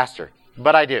as a pastor,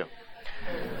 but I do.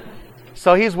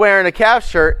 So he's wearing a Cavs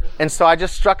shirt, and so I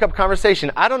just struck up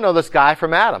conversation. I don't know this guy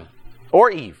from Adam or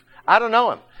Eve. I don't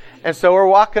know him. And so we're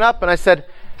walking up, and I said,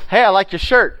 "Hey, I like your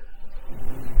shirt."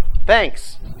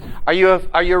 "Thanks. Are you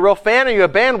a real fan, or are you a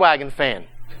bandwagon fan?"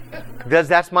 Because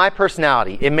that's my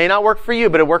personality. It may not work for you,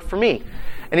 but it worked for me.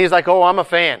 And he's like, "Oh, I'm a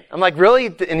fan." I'm like, "Really?"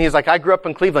 And he's like, "I grew up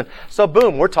in Cleveland." So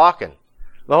boom, we're talking.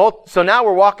 So now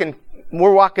we're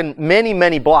walking many,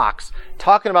 many blocks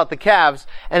talking about the Cavs,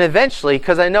 and eventually,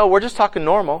 because I know we're just talking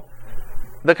normal,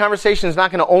 the conversation is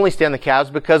not going to only stay on the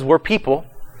Cavs because we're people.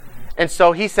 And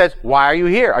so he says, "Why are you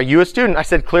here? Are you a student?" I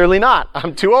said, "Clearly not.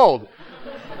 I'm too old."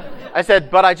 I said,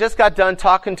 "But I just got done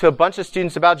talking to a bunch of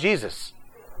students about Jesus."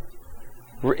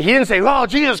 He didn't say, "Oh,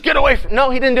 Jesus, get away from..."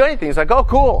 No, he didn't do anything. He's like, "Oh,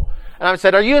 cool." And I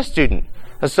said, "Are you a student?"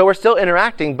 And so we're still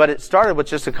interacting, but it started with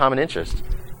just a common interest.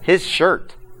 His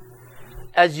shirt.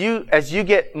 As you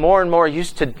get more and more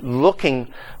used to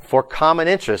looking for common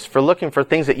interests, for looking for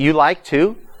things that you like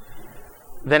too,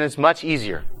 then it's much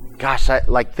easier. Gosh,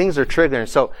 things are triggering.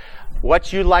 So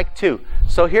what you like too.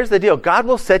 So here's the deal. God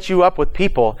will set you up with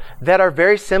people that are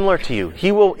very similar to you.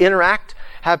 He will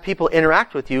have people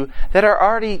interact with you that are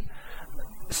already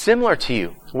similar to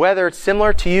you. Whether it's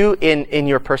similar to you in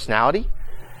your personality.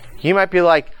 You might be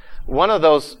like, one of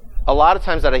those, a lot of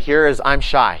times that I hear is, "I'm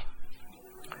shy."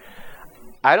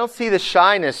 I don't see the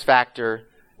shyness factor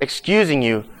excusing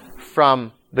you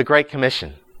from the Great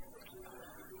Commission.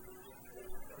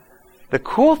 The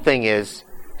cool thing is,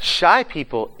 shy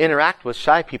people interact with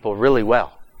shy people really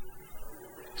well.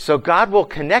 So God will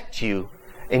connect you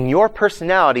in your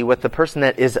personality with the person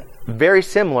that is very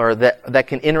similar, that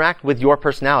can interact with your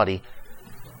personality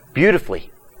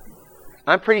beautifully.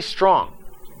 I'm pretty strong.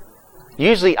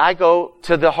 Usually I go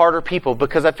to the harder people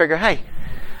because I figure, hey,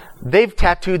 they've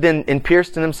tattooed and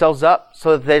pierced themselves up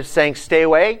so that they're saying, "Stay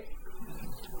away."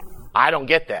 I don't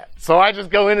get that. So I just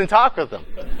go in and talk with them.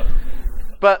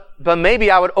 But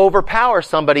maybe I would overpower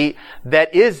somebody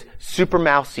that is super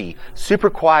mousy, super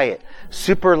quiet,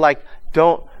 super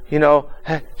don't,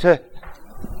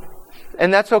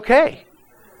 and that's okay.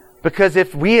 Because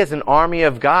if we as an army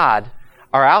of God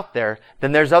are out there,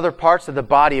 then there's other parts of the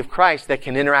body of Christ that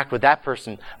can interact with that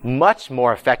person much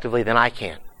more effectively than I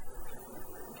can.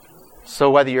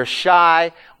 So whether you're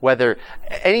shy, whether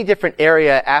any different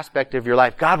aspect of your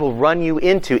life, God will run you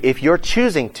into, if you're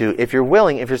choosing to, if you're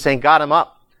willing, if you're saying, "God, I'm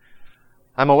up.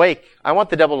 I'm awake." I want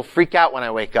the devil to freak out when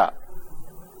I wake up.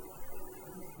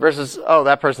 Versus, "Oh,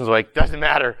 that person's awake. Doesn't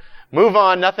matter. Move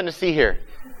on. Nothing to see here."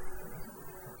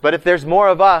 But if there's more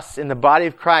of us in the body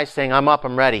of Christ saying, "I'm up,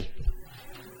 I'm ready,"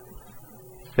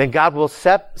 then God will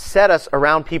set us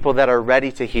around people that are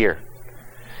ready to hear.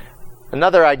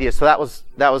 Another idea, so that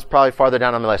was probably farther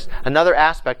down on my list. Another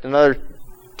aspect, another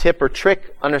tip or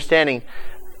trick understanding,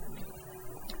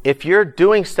 if you're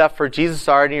doing stuff for Jesus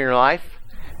already in your life,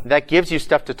 that gives you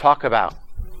stuff to talk about.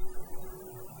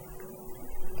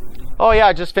 "Oh yeah,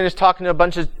 I just finished talking to a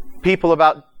bunch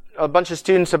of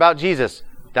students about Jesus."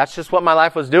 That's just what my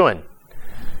life was doing.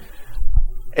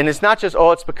 And it's not just,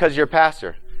 "Oh, it's because you're a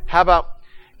pastor." How about,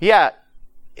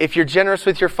 if you're generous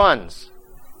with your funds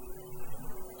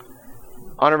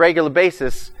on a regular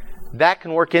basis, that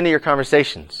can work into your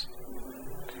conversations.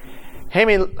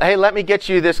 Hey, let me get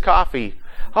you this coffee.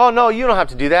 "Oh, no, you don't have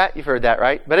to do that." You've heard that,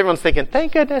 right? But everyone's thinking,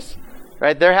 "Thank goodness."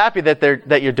 Right? They're happy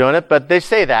that you're doing it, but they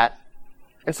say that.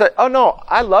 And say, "Oh, no,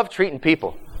 I love treating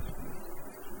people."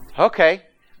 Okay.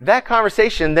 that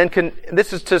conversation then can,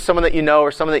 this is to someone that you know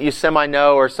or someone that you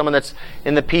semi-know or someone that's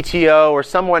in the PTO or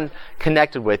someone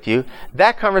connected with you,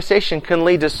 that conversation can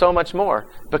lead to so much more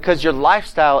because your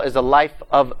lifestyle is a life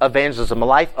of evangelism, a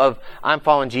life of I'm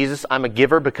following Jesus, I'm a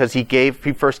giver because he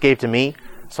first gave to me,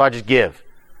 so I just give.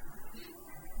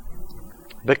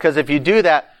 Because if you do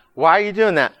that, why are you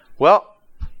doing that? Well,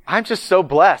 I'm just so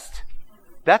blessed.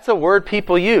 That's a word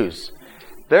people use.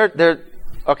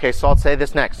 Okay, so I'll say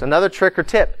this next. Another trick or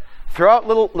tip. Throw out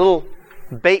little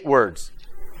bait words.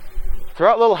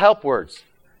 Throw out little help words.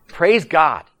 Praise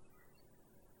God.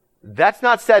 That's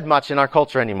not said much in our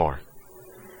culture anymore.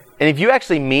 And if you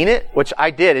actually mean it, which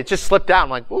I did, it just slipped out. I'm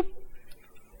like, whoop.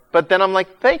 But then I'm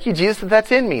like, thank you, Jesus,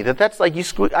 that's in me. That's like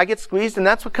I get squeezed and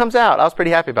that's what comes out. I was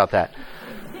pretty happy about that.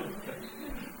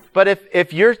 But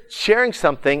if you're sharing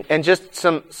something and just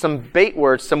some bait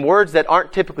words, some words that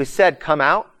aren't typically said come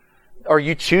out, or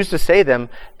you choose to say them,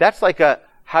 that's like how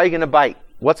are you going to bite?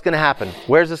 What's going to happen?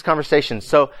 Where's this conversation?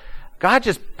 So God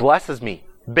just blesses me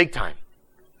big time.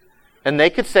 And they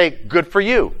could say, good for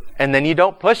you. And then you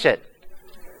don't push it.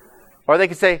 Or they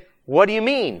could say, what do you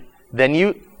mean? Then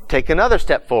you take another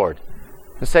step forward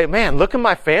and say, man, look at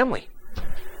my family.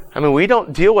 I mean, we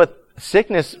don't deal with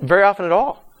sickness very often at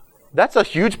all. That's a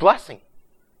huge blessing.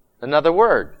 Another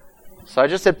word. So I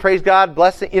just said, praise God,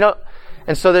 blessing,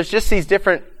 and so there's just these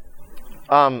different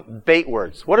bait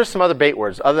words. What are some other bait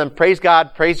words other than praise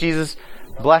God, praise Jesus,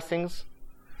 blessings?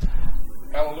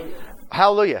 Hallelujah.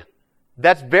 Hallelujah.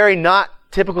 That's very not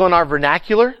typical in our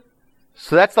vernacular.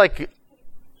 So that's like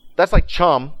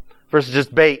chum versus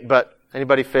just bait, but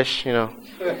anybody fish,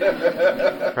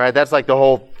 right? That's like the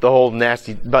whole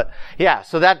nasty, but yeah,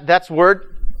 so that's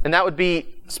word, and that would be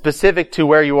specific to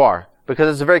where you are because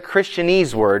it's a very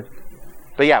Christianese word.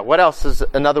 But yeah, what else is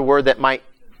another word that might?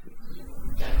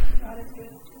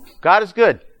 God is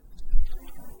good.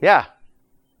 Yeah.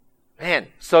 Man,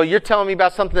 so you're telling me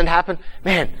about something that happened?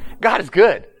 Man, God is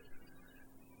good.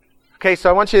 Okay, so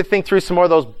I want you to think through some more of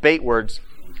those bait words.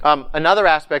 Another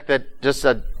aspect that just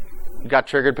got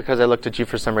triggered because I looked at you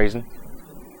for some reason.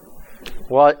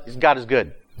 Well, God is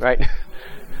good, right?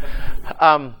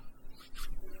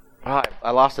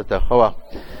 I lost it though. Oh well.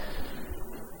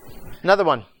 Another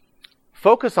one.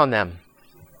 Focus on them.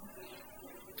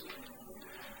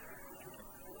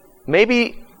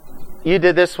 Maybe you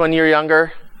did this when you were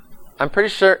younger. I'm pretty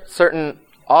certain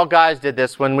all guys did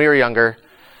this when we were younger,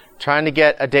 trying to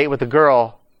get a date with a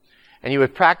girl, and you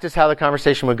would practice how the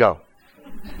conversation would go.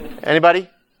 Anybody?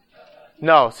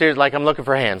 No, seriously, like I'm looking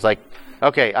for hands. Like,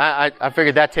 okay, I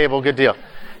figured that table, good deal.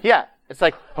 Yeah, it's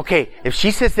like, okay, if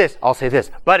she says this, I'll say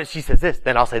this. But if she says this,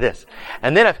 then I'll say this.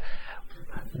 And then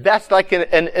that's like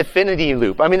an affinity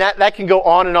loop. I mean, that can go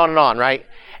on and on and on, right?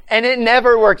 And it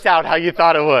never works out how you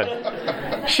thought it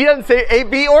would. She doesn't say A,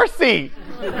 B, or C.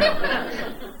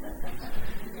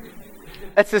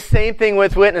 It's the same thing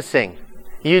with witnessing.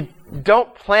 You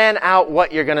don't plan out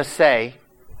what you're going to say.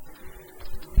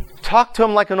 Talk to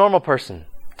them like a normal person.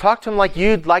 Talk to them like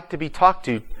you'd like to be talked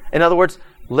to. In other words,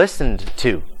 listened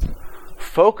to.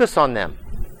 Focus on them.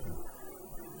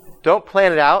 Don't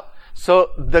plan it out.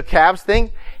 So the Cavs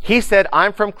thing, he said,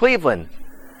 I'm from Cleveland.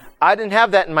 I didn't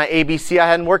have that in my ABC. I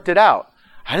hadn't worked it out.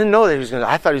 I didn't know that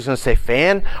I thought he was going to say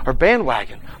fan or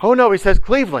bandwagon. Oh no, he says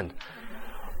Cleveland.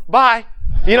 Bye.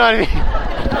 You know what I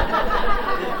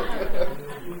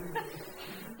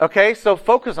mean? Okay, so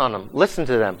focus on them. Listen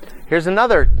to them. Here's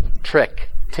another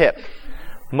tip.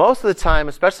 Most of the time,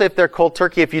 especially if they're cold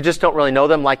turkey, if you just don't really know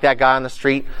them, like that guy on the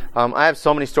street, I have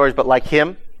so many stories, but like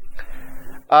him,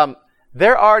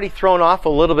 they're already thrown off a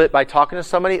little bit by talking to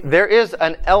somebody. There is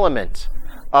an element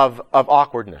of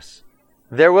awkwardness.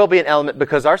 There will be an element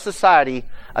because our society,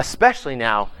 especially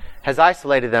now, has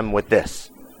isolated them with this.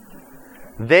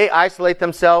 They isolate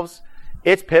themselves.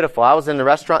 It's pitiful. I was in the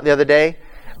restaurant the other day.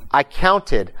 I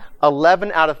counted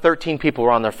 11 out of 13 people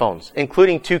were on their phones,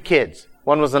 including 2 kids.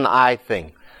 One was an eye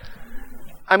thing.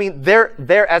 I mean,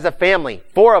 they're as a family,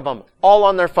 4 of them, all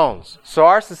on their phones. So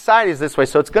our society is this way,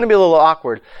 so it's going to be a little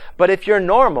awkward. But if you're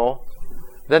normal,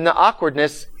 then the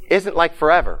awkwardness isn't like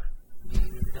forever.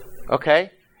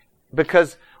 Okay?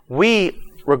 Because we,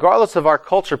 regardless of our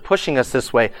culture pushing us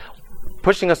this way,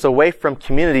 pushing us away from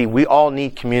community, we all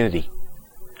need community.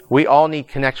 We all need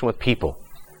connection with people.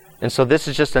 And so this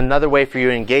is just another way for you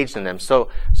to engage in them. So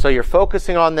you're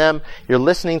focusing on them, you're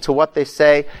listening to what they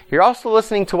say, you're also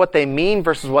listening to what they mean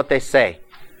versus what they say.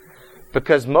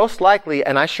 Because most likely,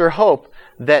 and I sure hope,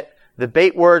 that the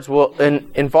bait words will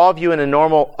involve you in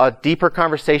a deeper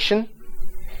conversation.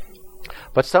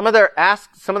 But some of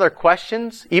their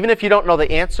questions, even if you don't know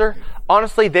the answer,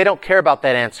 honestly, they don't care about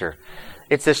that answer.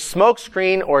 It's a smoke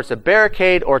screen, or it's a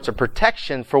barricade, or it's a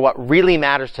protection for what really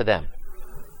matters to them.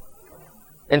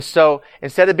 And so,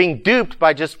 instead of being duped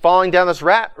by just falling down this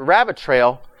rabbit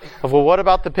trail of, well, what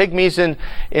about the pygmies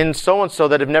in so-and-so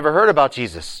that have never heard about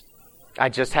Jesus? I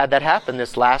just had that happen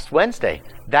this last Wednesday.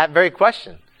 That very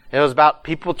question. It was about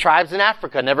people, tribes in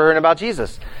Africa, never heard about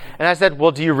Jesus. And I said,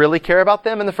 well, do you really care about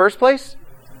them in the first place?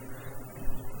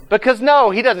 Because no,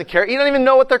 he doesn't care. He doesn't even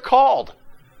know what they're called.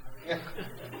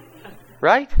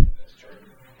 Right?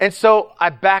 And so I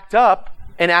backed up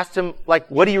and asked him, like,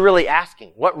 what are you really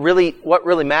asking? What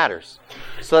really matters?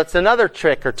 So that's another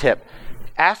trick or tip.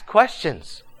 Ask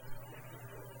questions.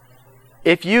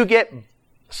 If you get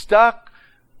stuck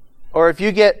or if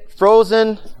you get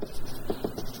frozen,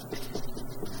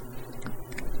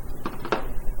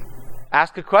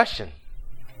 ask a question.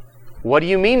 What do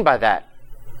you mean by that?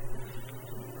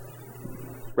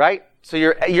 Right? So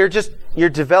you're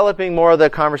developing more of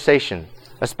the conversation.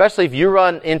 Especially if you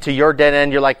run into your dead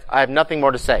end, you're like, I have nothing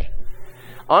more to say.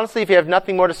 Honestly, if you have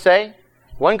nothing more to say,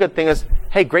 one good thing is,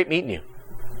 hey, great meeting you.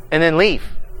 And then leave.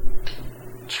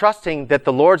 Trusting that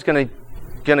the Lord's going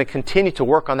to continue to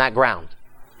work on that ground.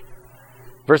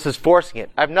 Versus forcing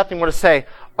it. I have nothing more to say.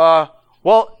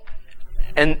 Well,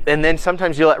 and then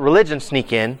sometimes you let religion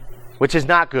sneak in, which is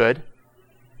not good.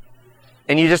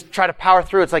 And you just try to power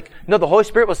through. It's like, no, the Holy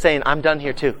Spirit was saying, I'm done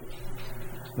here too.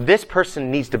 This person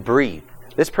needs to breathe.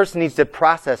 This person needs to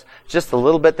process just a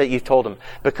little bit that you've told him.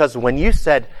 Because when you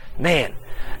said, man,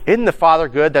 isn't the Father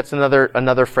good? That's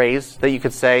another phrase that you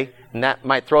could say. And that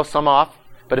might throw some off.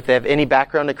 But if they have any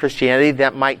background in Christianity,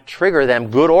 that might trigger them,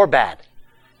 good or bad.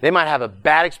 They might have a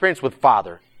bad experience with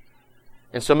Father.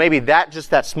 And so maybe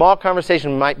that small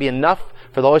conversation might be enough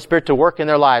for the Holy Spirit to work in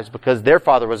their lives because their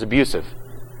father was abusive.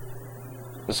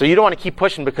 And so you don't want to keep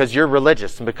pushing because you're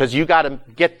religious and because you got to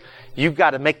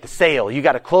make the sale. You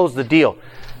got to close the deal.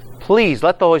 Please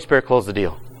let the Holy Spirit close the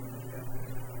deal.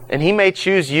 And He may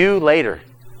choose you later.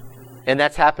 And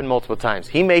that's happened multiple times.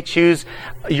 He may choose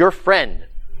your friend.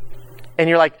 And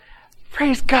you're like,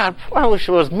 praise God. I wish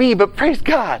it was me, but praise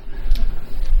God.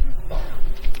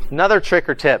 Another trick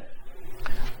or tip.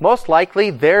 Most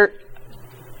likely, this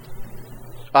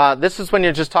is when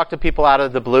you just talk to people out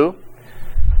of the blue.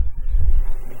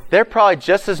 They're probably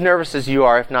just as nervous as you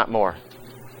are, if not more.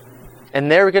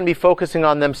 And they're going to be focusing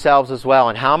on themselves as well.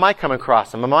 And how am I coming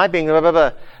across them? Am I being blah, blah,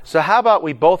 blah? So how about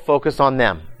we both focus on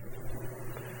them?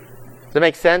 Does that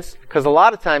make sense? Because a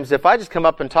lot of times, if I just come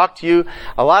up and talk to you,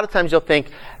 a lot of times you'll think,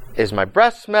 is my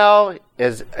breath smell?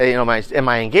 Am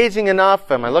I engaging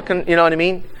enough? Am I looking? You know what I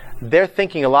mean? They're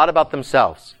thinking a lot about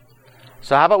themselves.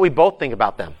 So how about we both think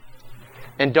about them?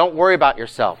 And don't worry about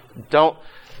yourself. Don't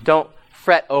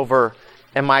fret over,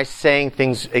 am I saying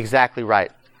things exactly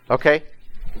right? Okay?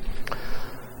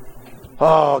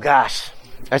 Oh, gosh.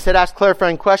 I said ask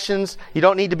clarifying questions. You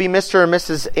don't need to be Mr. or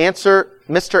Mrs.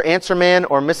 Mr. Answer Man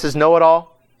or Mrs.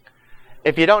 Know-It-All.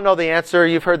 If you don't know the answer,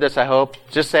 you've heard this, I hope.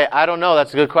 Just say, I don't know.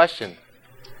 That's a good question.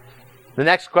 The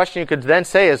next question you could then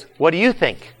say is, what do you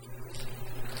think?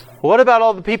 What about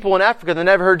all the people in Africa that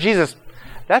never heard Jesus?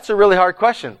 That's a really hard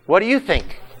question. What do you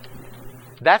think?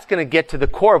 That's going to get to the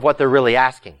core of what they're really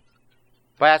asking.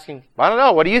 By asking, I don't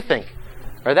know, what do you think?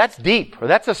 Or that's deep, or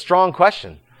that's a strong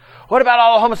question. What about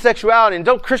all homosexuality? And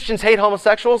don't Christians hate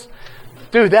homosexuals?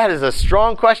 Dude, that is a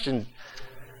strong question.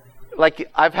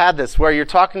 Like, I've had this where you're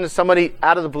talking to somebody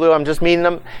out of the blue, I'm just meeting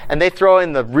them, and they throw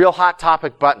in the real hot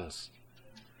topic buttons.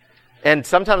 And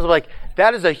sometimes I'm like,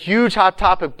 that is a huge hot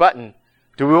topic button.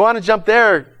 Do we want to jump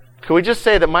there? Or can we just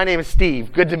say that my name is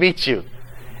Steve? Good to meet you.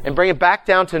 And bring it back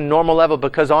down to normal level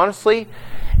because honestly,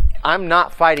 I'm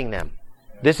not fighting them.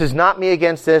 This is not me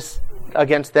against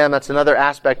them. That's another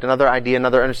aspect, another idea,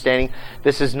 another understanding.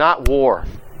 This is not war.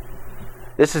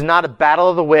 This is not a battle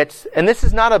of the wits. And this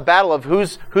is not a battle of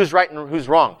who's right and who's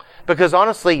wrong. Because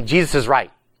honestly, Jesus is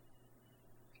right.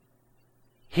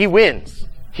 He wins.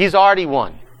 He's already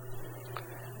won.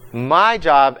 My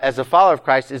job as a follower of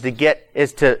Christ is to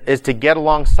get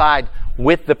alongside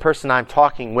with the person I'm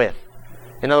talking with.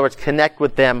 In other words, connect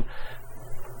with them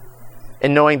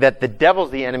and knowing that the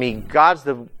devil's the enemy, God's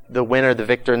the winner, the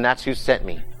victor, and that's who sent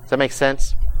me. Does that make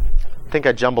sense? I think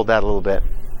I jumbled that a little bit.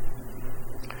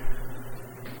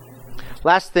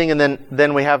 Last thing, and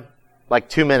then we have like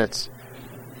 2 minutes.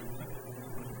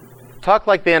 Talk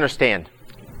like they understand.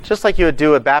 Just like you would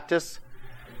do with Baptists.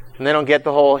 And they don't get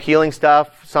the whole healing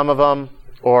stuff, some of them,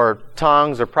 or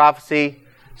tongues or prophecy,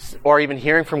 or even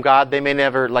hearing from God. They may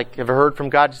never ever heard from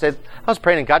God. You say, I was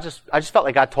praying and I just felt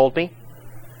like God told me.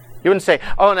 You wouldn't say,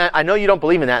 oh, and I know you don't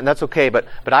believe in that, and that's okay, but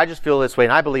I just feel this way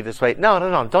and I believe this way.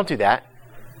 No, don't do that.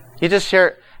 You just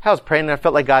share, I was praying and I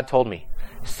felt like God told me.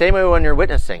 Same way when you're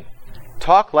witnessing.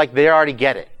 Talk like they already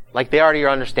get it, like they already are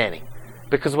understanding.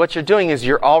 Because what you're doing is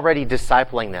you're already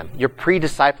discipling them. You're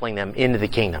pre-discipling them into the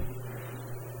kingdom.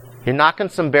 You're knocking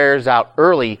some barriers out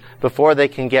early before they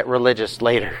can get religious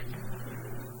later.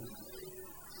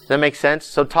 Does that make sense?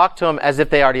 So talk to them as if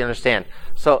they already understand.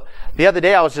 So the other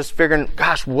day I was just figuring,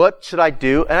 gosh, what should I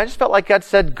do? And I just felt like God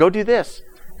said, go do this.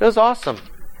 It was awesome.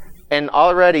 And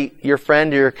already your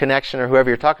friend or your connection or whoever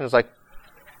you're talking to is like,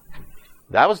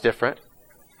 that was different.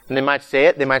 And they might say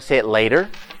it later,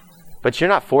 but you're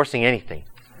not forcing anything.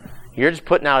 You're just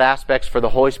putting out aspects for the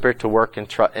Holy Spirit to work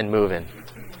and move in.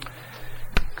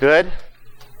 Good?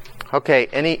 Okay,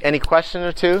 any question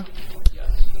or two?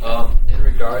 Yes. In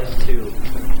regards to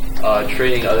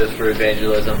training others for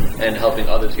evangelism and helping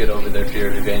others get over their fear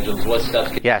of evangelism, what steps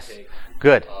can you take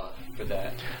good. For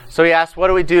that? So he asked, what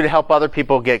do we do to help other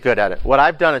people get good at it? What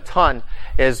I've done a ton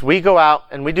is we go out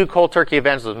and we do cold turkey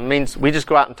evangelism. It means we just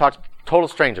go out and talk to total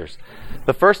strangers.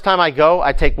 The first time I go,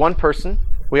 I take one person.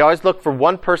 We always look for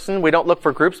one person. We don't look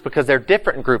for groups because they're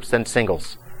different groups than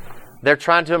singles. They're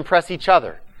trying to impress each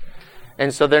other.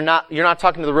 And so you're not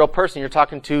talking to the real person. You're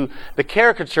talking to the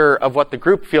caricature of what the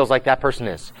group feels like that person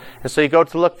is. And so you go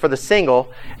to look for the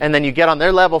single, and then you get on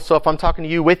their level. So if I'm talking to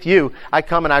you with you, I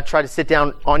come and I try to sit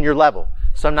down on your level.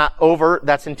 So I'm not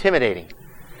that's intimidating.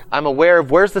 I'm aware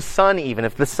of where's the sun even.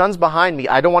 If the sun's behind me,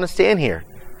 I don't want to stand here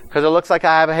because it looks like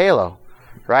I have a halo,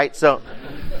 right? So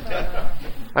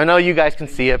I know you guys can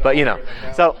see it, but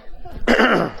So,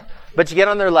 but you get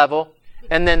on their level,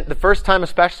 and then the first time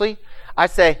especially, I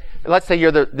say, let's say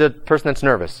you're the person that's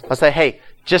nervous. I'll say, hey,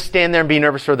 just stand there and be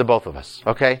nervous for the both of us,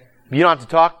 okay? You don't have to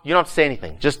talk. You don't have to say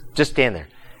anything. Just stand there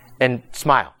and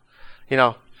smile,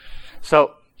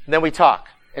 So then we talk.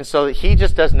 And so he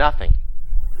just does nothing.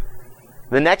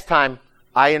 The next time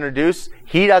I introduce,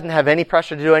 he doesn't have any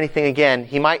pressure to do anything again.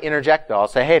 He might interject though. I'll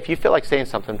say, hey, if you feel like saying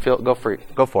something, go for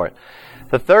it.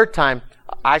 The third time,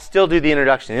 I still do the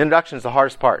introduction. The introduction is the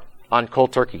hardest part on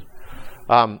cold turkey.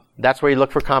 That's where you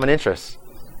look for common interests.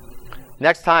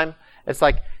 Next time, it's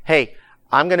like, hey,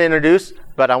 I'm going to introduce,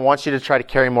 but I want you to try to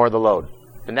carry more of the load.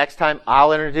 The next time,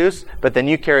 I'll introduce, but then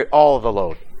you carry all of the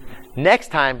load. Next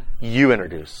time, you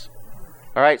introduce.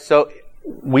 All right, so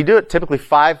we do it typically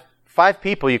five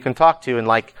people you can talk to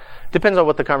in depends on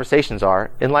what the conversations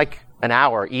are, in an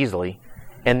hour easily.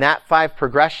 And that 5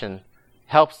 progression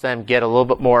helps them get a little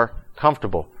bit more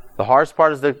comfortable. The hardest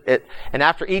part is and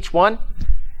after each one,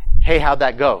 hey, how'd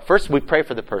that go? First, we pray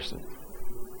for the person.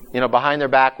 Behind their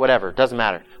back, whatever, doesn't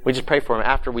matter. We just pray for them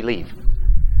after we leave.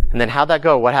 And then how'd that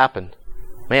go? What happened?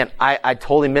 Man, I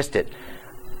totally missed it.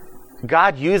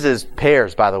 God uses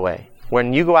pairs, by the way.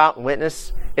 When you go out and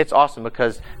witness, it's awesome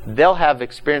because they'll have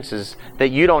experiences that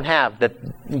you don't have,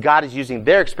 that God is using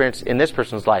their experience in this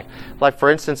person's life. Like, for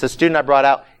instance, a student I brought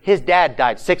out, his dad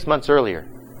died 6 months earlier.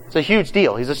 It's a huge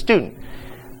deal. He's a student.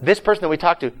 This person that we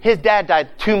talked to, his dad died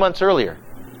 2 months earlier.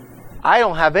 I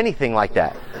don't have anything like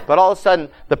that. But all of a sudden,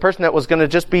 the person that was going to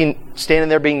just be standing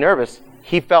there being nervous,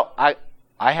 he felt, I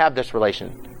have this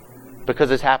relation because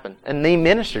this happened. And they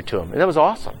ministered to him. And it was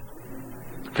awesome.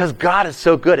 Because God is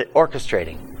so good at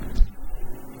orchestrating.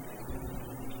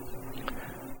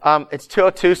 It's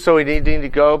 2:02, so we need to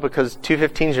go because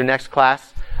 2:15 is your next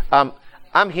class.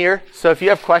 I'm here, so if you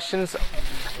have questions,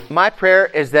 my prayer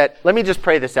is that, let me just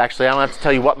pray this actually. I don't have to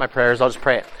tell you what my prayer is, I'll just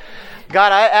pray it.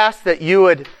 God, I ask that you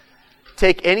would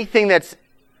take anything that's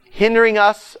hindering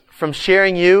us from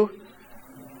sharing you,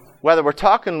 whether we're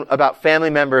talking about family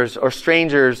members or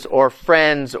strangers or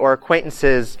friends or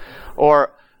acquaintances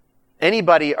or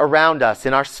anybody around us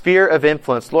in our sphere of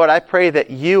influence. Lord, I pray that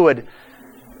you would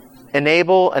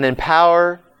enable and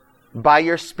empower by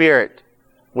your Spirit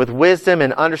with wisdom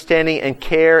and understanding and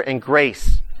care and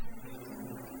grace,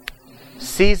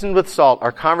 seasoned with salt,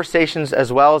 our conversations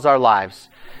as well as our lives,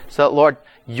 so that, Lord,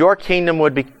 your kingdom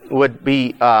would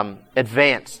be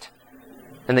advanced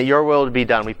and that your will would be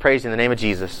done. We praise you in the name of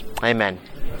Jesus. Amen.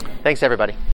 Thanks, everybody.